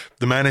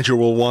manager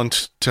will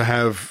want to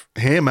have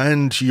him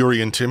and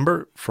Jurrien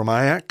Timber from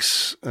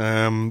Ajax.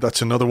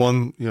 That's another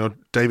one.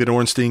 David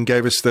Ornstein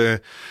gave us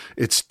the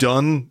 "it's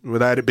done"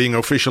 without it being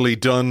officially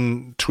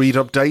done tweet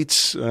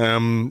updates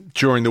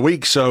during the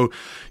week. So,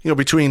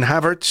 between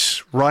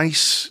Havertz,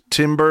 Rice,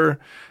 Timber,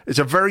 it's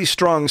a very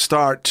strong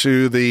start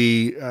to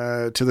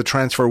the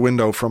transfer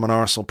window from an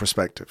Arsenal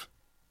perspective.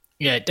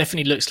 Yeah, it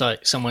definitely looks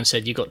like someone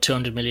said, you got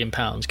 £200 million,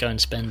 go and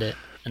spend it.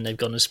 And they've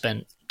gone and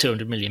spent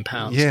 £200 million.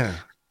 Yeah.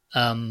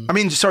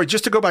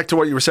 Just to go back to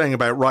what you were saying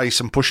about Rice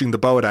and pushing the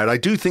boat out, I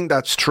do think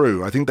that's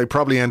true. I think they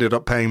probably ended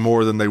up paying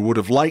more than they would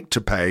have liked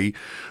to pay.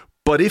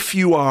 But if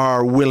you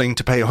are willing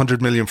to pay £100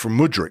 million for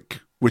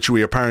Mudryk, which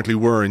we apparently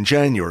were in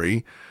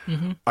January,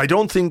 I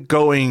don't think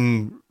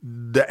going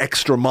the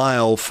extra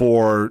mile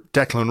for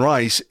Declan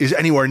Rice is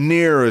anywhere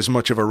near as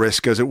much of a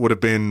risk as it would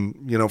have been,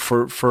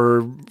 for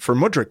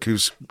Mudryk,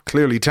 who's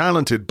clearly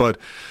talented, but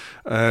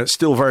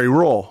still very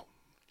raw.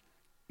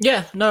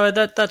 Yeah, no,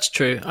 that's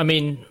true. I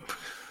mean,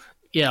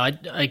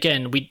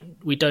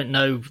 we don't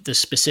know the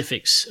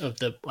specifics of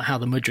how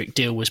the Mudryk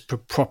deal was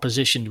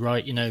propositioned,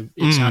 right?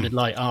 It sounded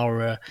like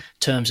our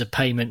terms of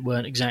payment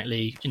weren't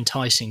exactly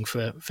enticing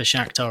for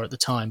Shakhtar at the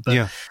time,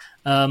 but.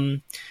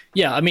 Exactly.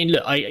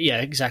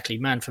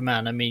 Man for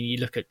man. I mean, you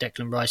look at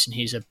Declan Rice and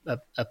he's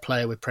a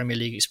player with Premier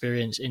League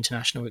experience,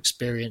 international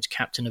experience,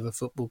 captain of a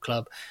football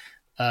club,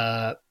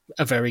 a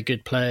very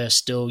good player,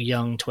 still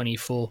young,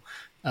 24,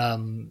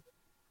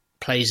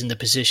 plays in the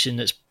position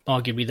that's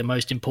arguably the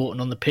most important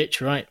on the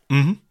pitch, right?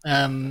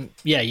 Mm-hmm.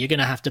 You're going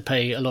to have to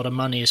pay a lot of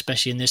money,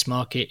 especially in this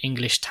market,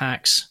 English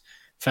tax,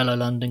 fellow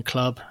London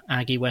club,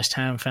 Aggie West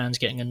Ham fans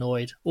getting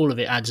annoyed. All of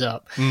it adds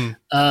up.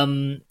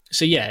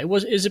 It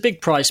was a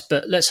big price,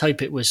 but let's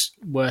hope it was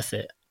worth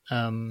it.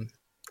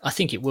 I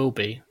think it will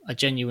be. I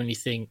genuinely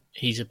think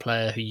he's a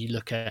player who you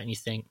look at and you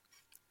think,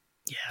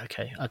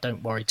 I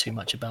don't worry too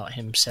much about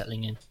him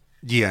settling in.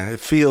 Yeah, it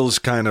feels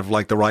kind of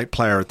like the right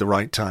player at the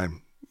right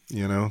time,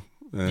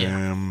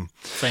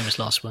 Famous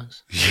last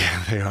words.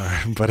 Yeah, they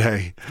are. But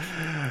hey,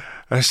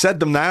 I said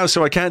them now,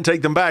 so I can't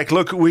take them back.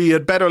 Look, we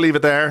had better leave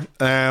it there.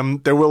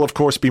 There will, of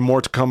course, be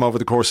more to come over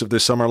the course of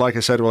this summer. Like I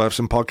said, we'll have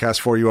some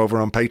podcasts for you over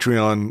on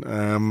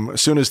Patreon.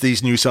 As soon as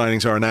these new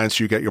signings are announced,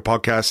 you get your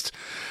podcasts.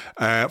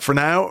 For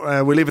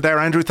now, we'll leave it there.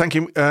 Andrew, thank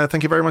you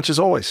very much as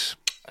always.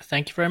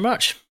 Thank you very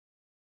much.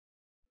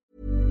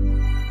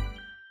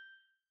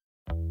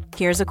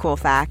 Here's a cool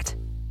fact.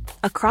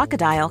 A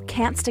crocodile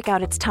can't stick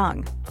out its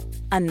tongue.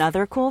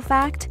 Another cool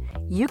fact,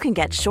 you can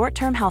get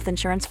short-term health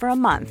insurance for a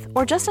month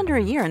or just under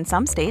a year in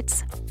some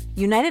states.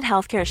 United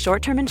Healthcare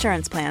short-term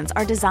insurance plans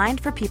are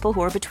designed for people who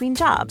are between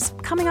jobs,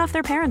 coming off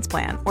their parents'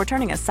 plan, or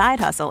turning a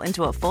side hustle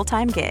into a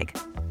full-time gig.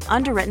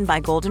 Underwritten by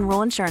Golden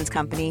Rule Insurance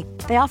Company,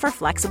 they offer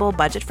flexible,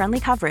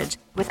 budget-friendly coverage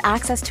with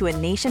access to a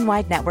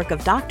nationwide network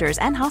of doctors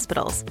and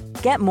hospitals.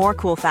 Get more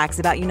cool facts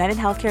about United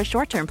Healthcare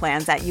short-term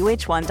plans at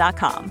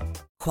uh1.com.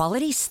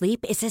 Quality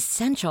sleep is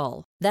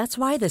essential. That's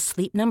why the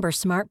Sleep Number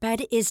Smart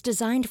Bed is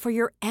designed for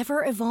your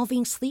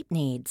ever-evolving sleep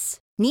needs.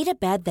 Need a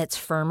bed that's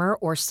firmer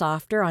or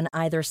softer on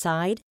either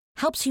side?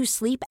 Helps you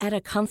sleep at a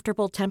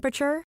comfortable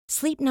temperature?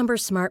 Sleep Number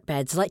Smart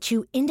Beds let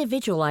you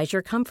individualize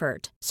your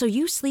comfort, so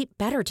you sleep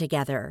better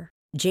together.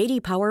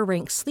 J.D. Power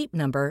ranks Sleep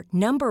Number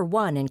number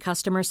 1 in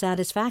customer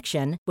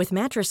satisfaction with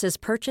mattresses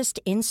purchased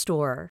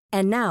in-store.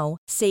 And now,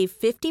 save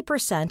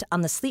 50%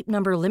 on the Sleep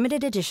Number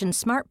Limited Edition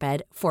Smart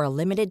Bed for a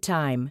limited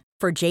time.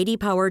 For J.D.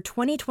 Power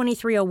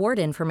 2023 award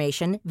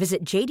information,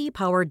 visit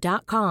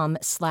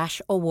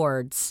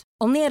jdpower.com/awards.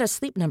 Only at a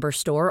Sleep Number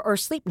store or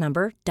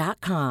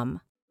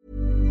sleepnumber.com.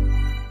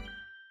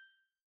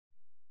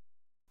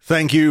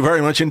 Thank you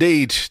very much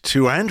indeed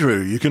to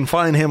Andrew. You can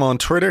find him on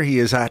Twitter. He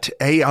is at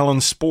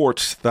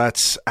 @AllenSport.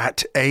 That's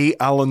at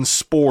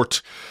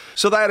 @AllenSport.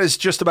 So that is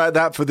just about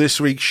that for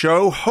this week's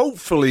show.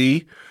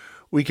 Hopefully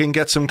we can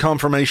get some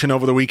confirmation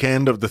over the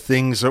weekend of the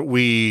things that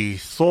we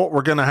thought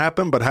were going to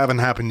happen but haven't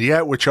happened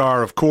yet, which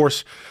are, of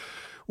course,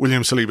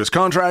 William Saliba's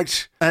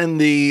contract and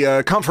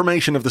the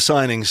confirmation of the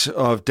signings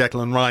of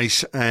Declan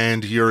Rice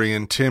and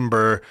Jurrien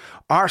Timber.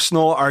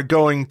 Arsenal are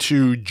going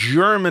to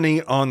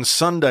Germany on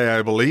Sunday,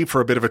 I believe,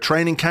 for a bit of a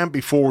training camp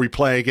before we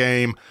play a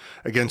game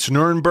against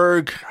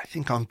Nuremberg, I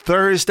think on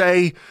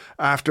Thursday.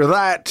 After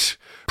that,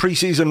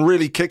 preseason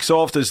really kicks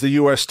off. There's the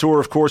US tour,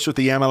 of course, with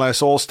the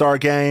MLS All-Star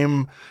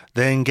game,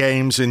 then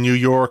games in New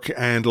York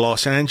and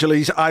Los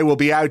Angeles. I will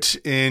be out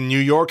in New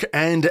York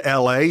and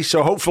LA,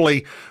 so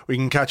hopefully we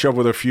can catch up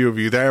with a few of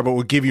you there, but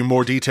we'll give you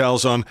more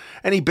details on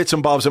any bits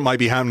and bobs that might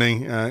be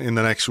happening in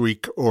the next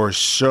week or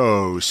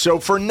so. So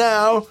for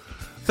now,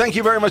 Thank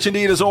you very much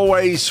indeed, as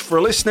always, for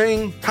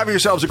listening. Have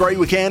yourselves a great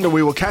weekend, and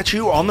we will catch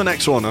you on the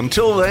next one.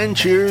 Until then,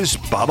 cheers.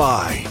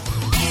 Bye-bye.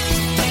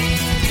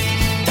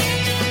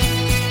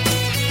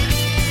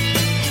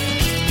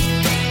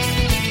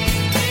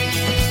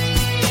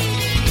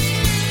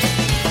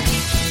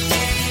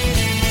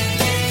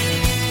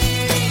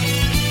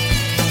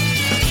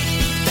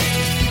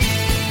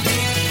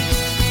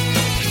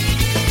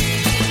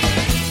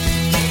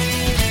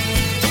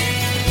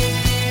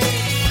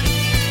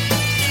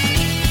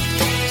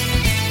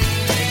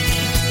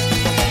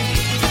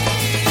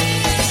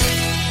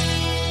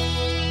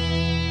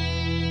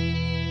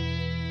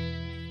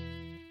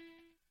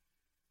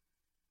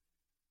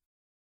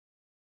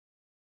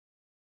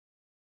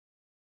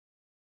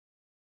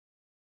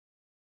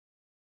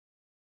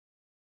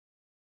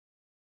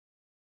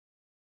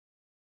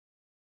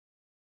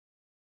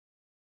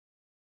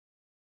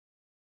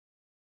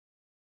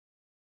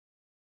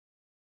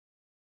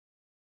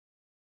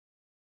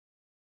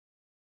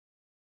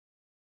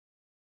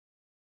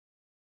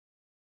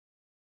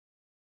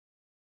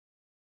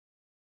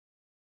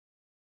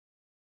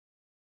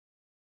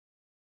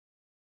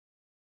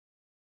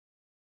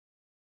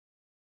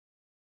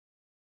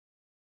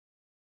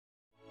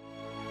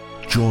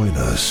 Join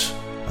us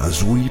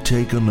as we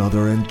take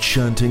another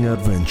enchanting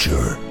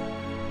adventure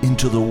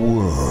into the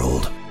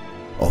world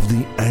of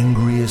the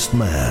angriest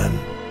man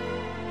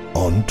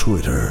on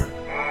Twitter.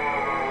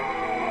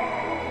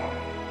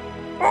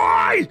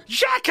 Oi!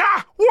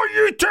 Xhaka! What are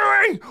you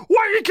doing?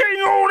 Why are you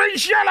getting all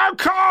these yellow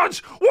cards?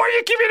 Why are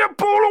you giving the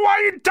ball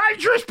away in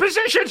dangerous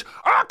positions?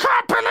 I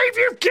can't believe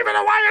you've given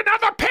away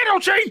another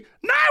penalty!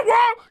 Now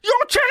what?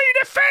 You're telling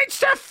the fans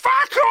to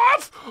fuck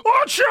off?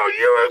 I'll tell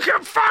you who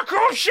can fuck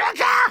off,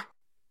 Xhaka!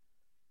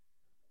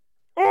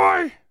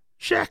 Oi,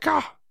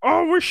 Xhaka,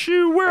 I wish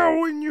you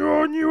well in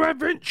your new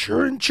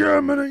adventure in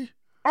Germany.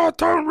 I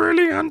don't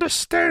really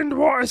understand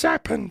what has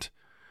happened.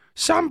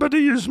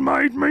 Somebody has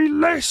made me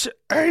less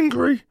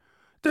angry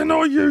than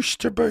I used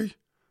to be.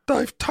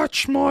 They've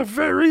touched my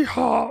very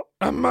heart,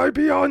 and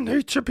maybe I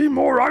need to be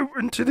more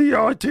open to the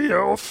idea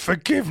of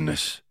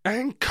forgiveness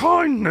and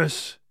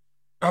kindness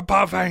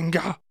above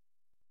anger.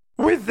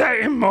 With that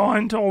in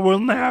mind, I will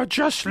now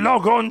just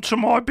log on to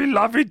my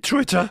beloved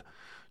Twitter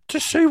to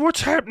see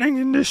what's happening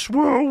in this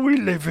world we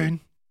live in.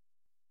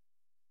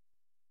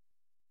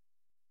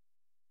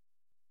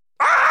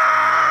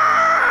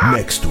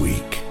 Next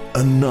week,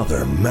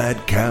 another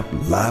madcap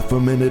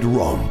laugh-a-minute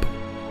romp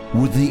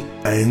with the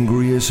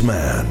angriest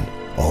man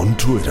on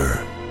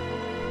Twitter.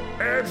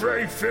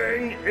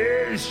 Everything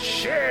is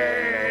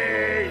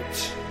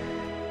shit!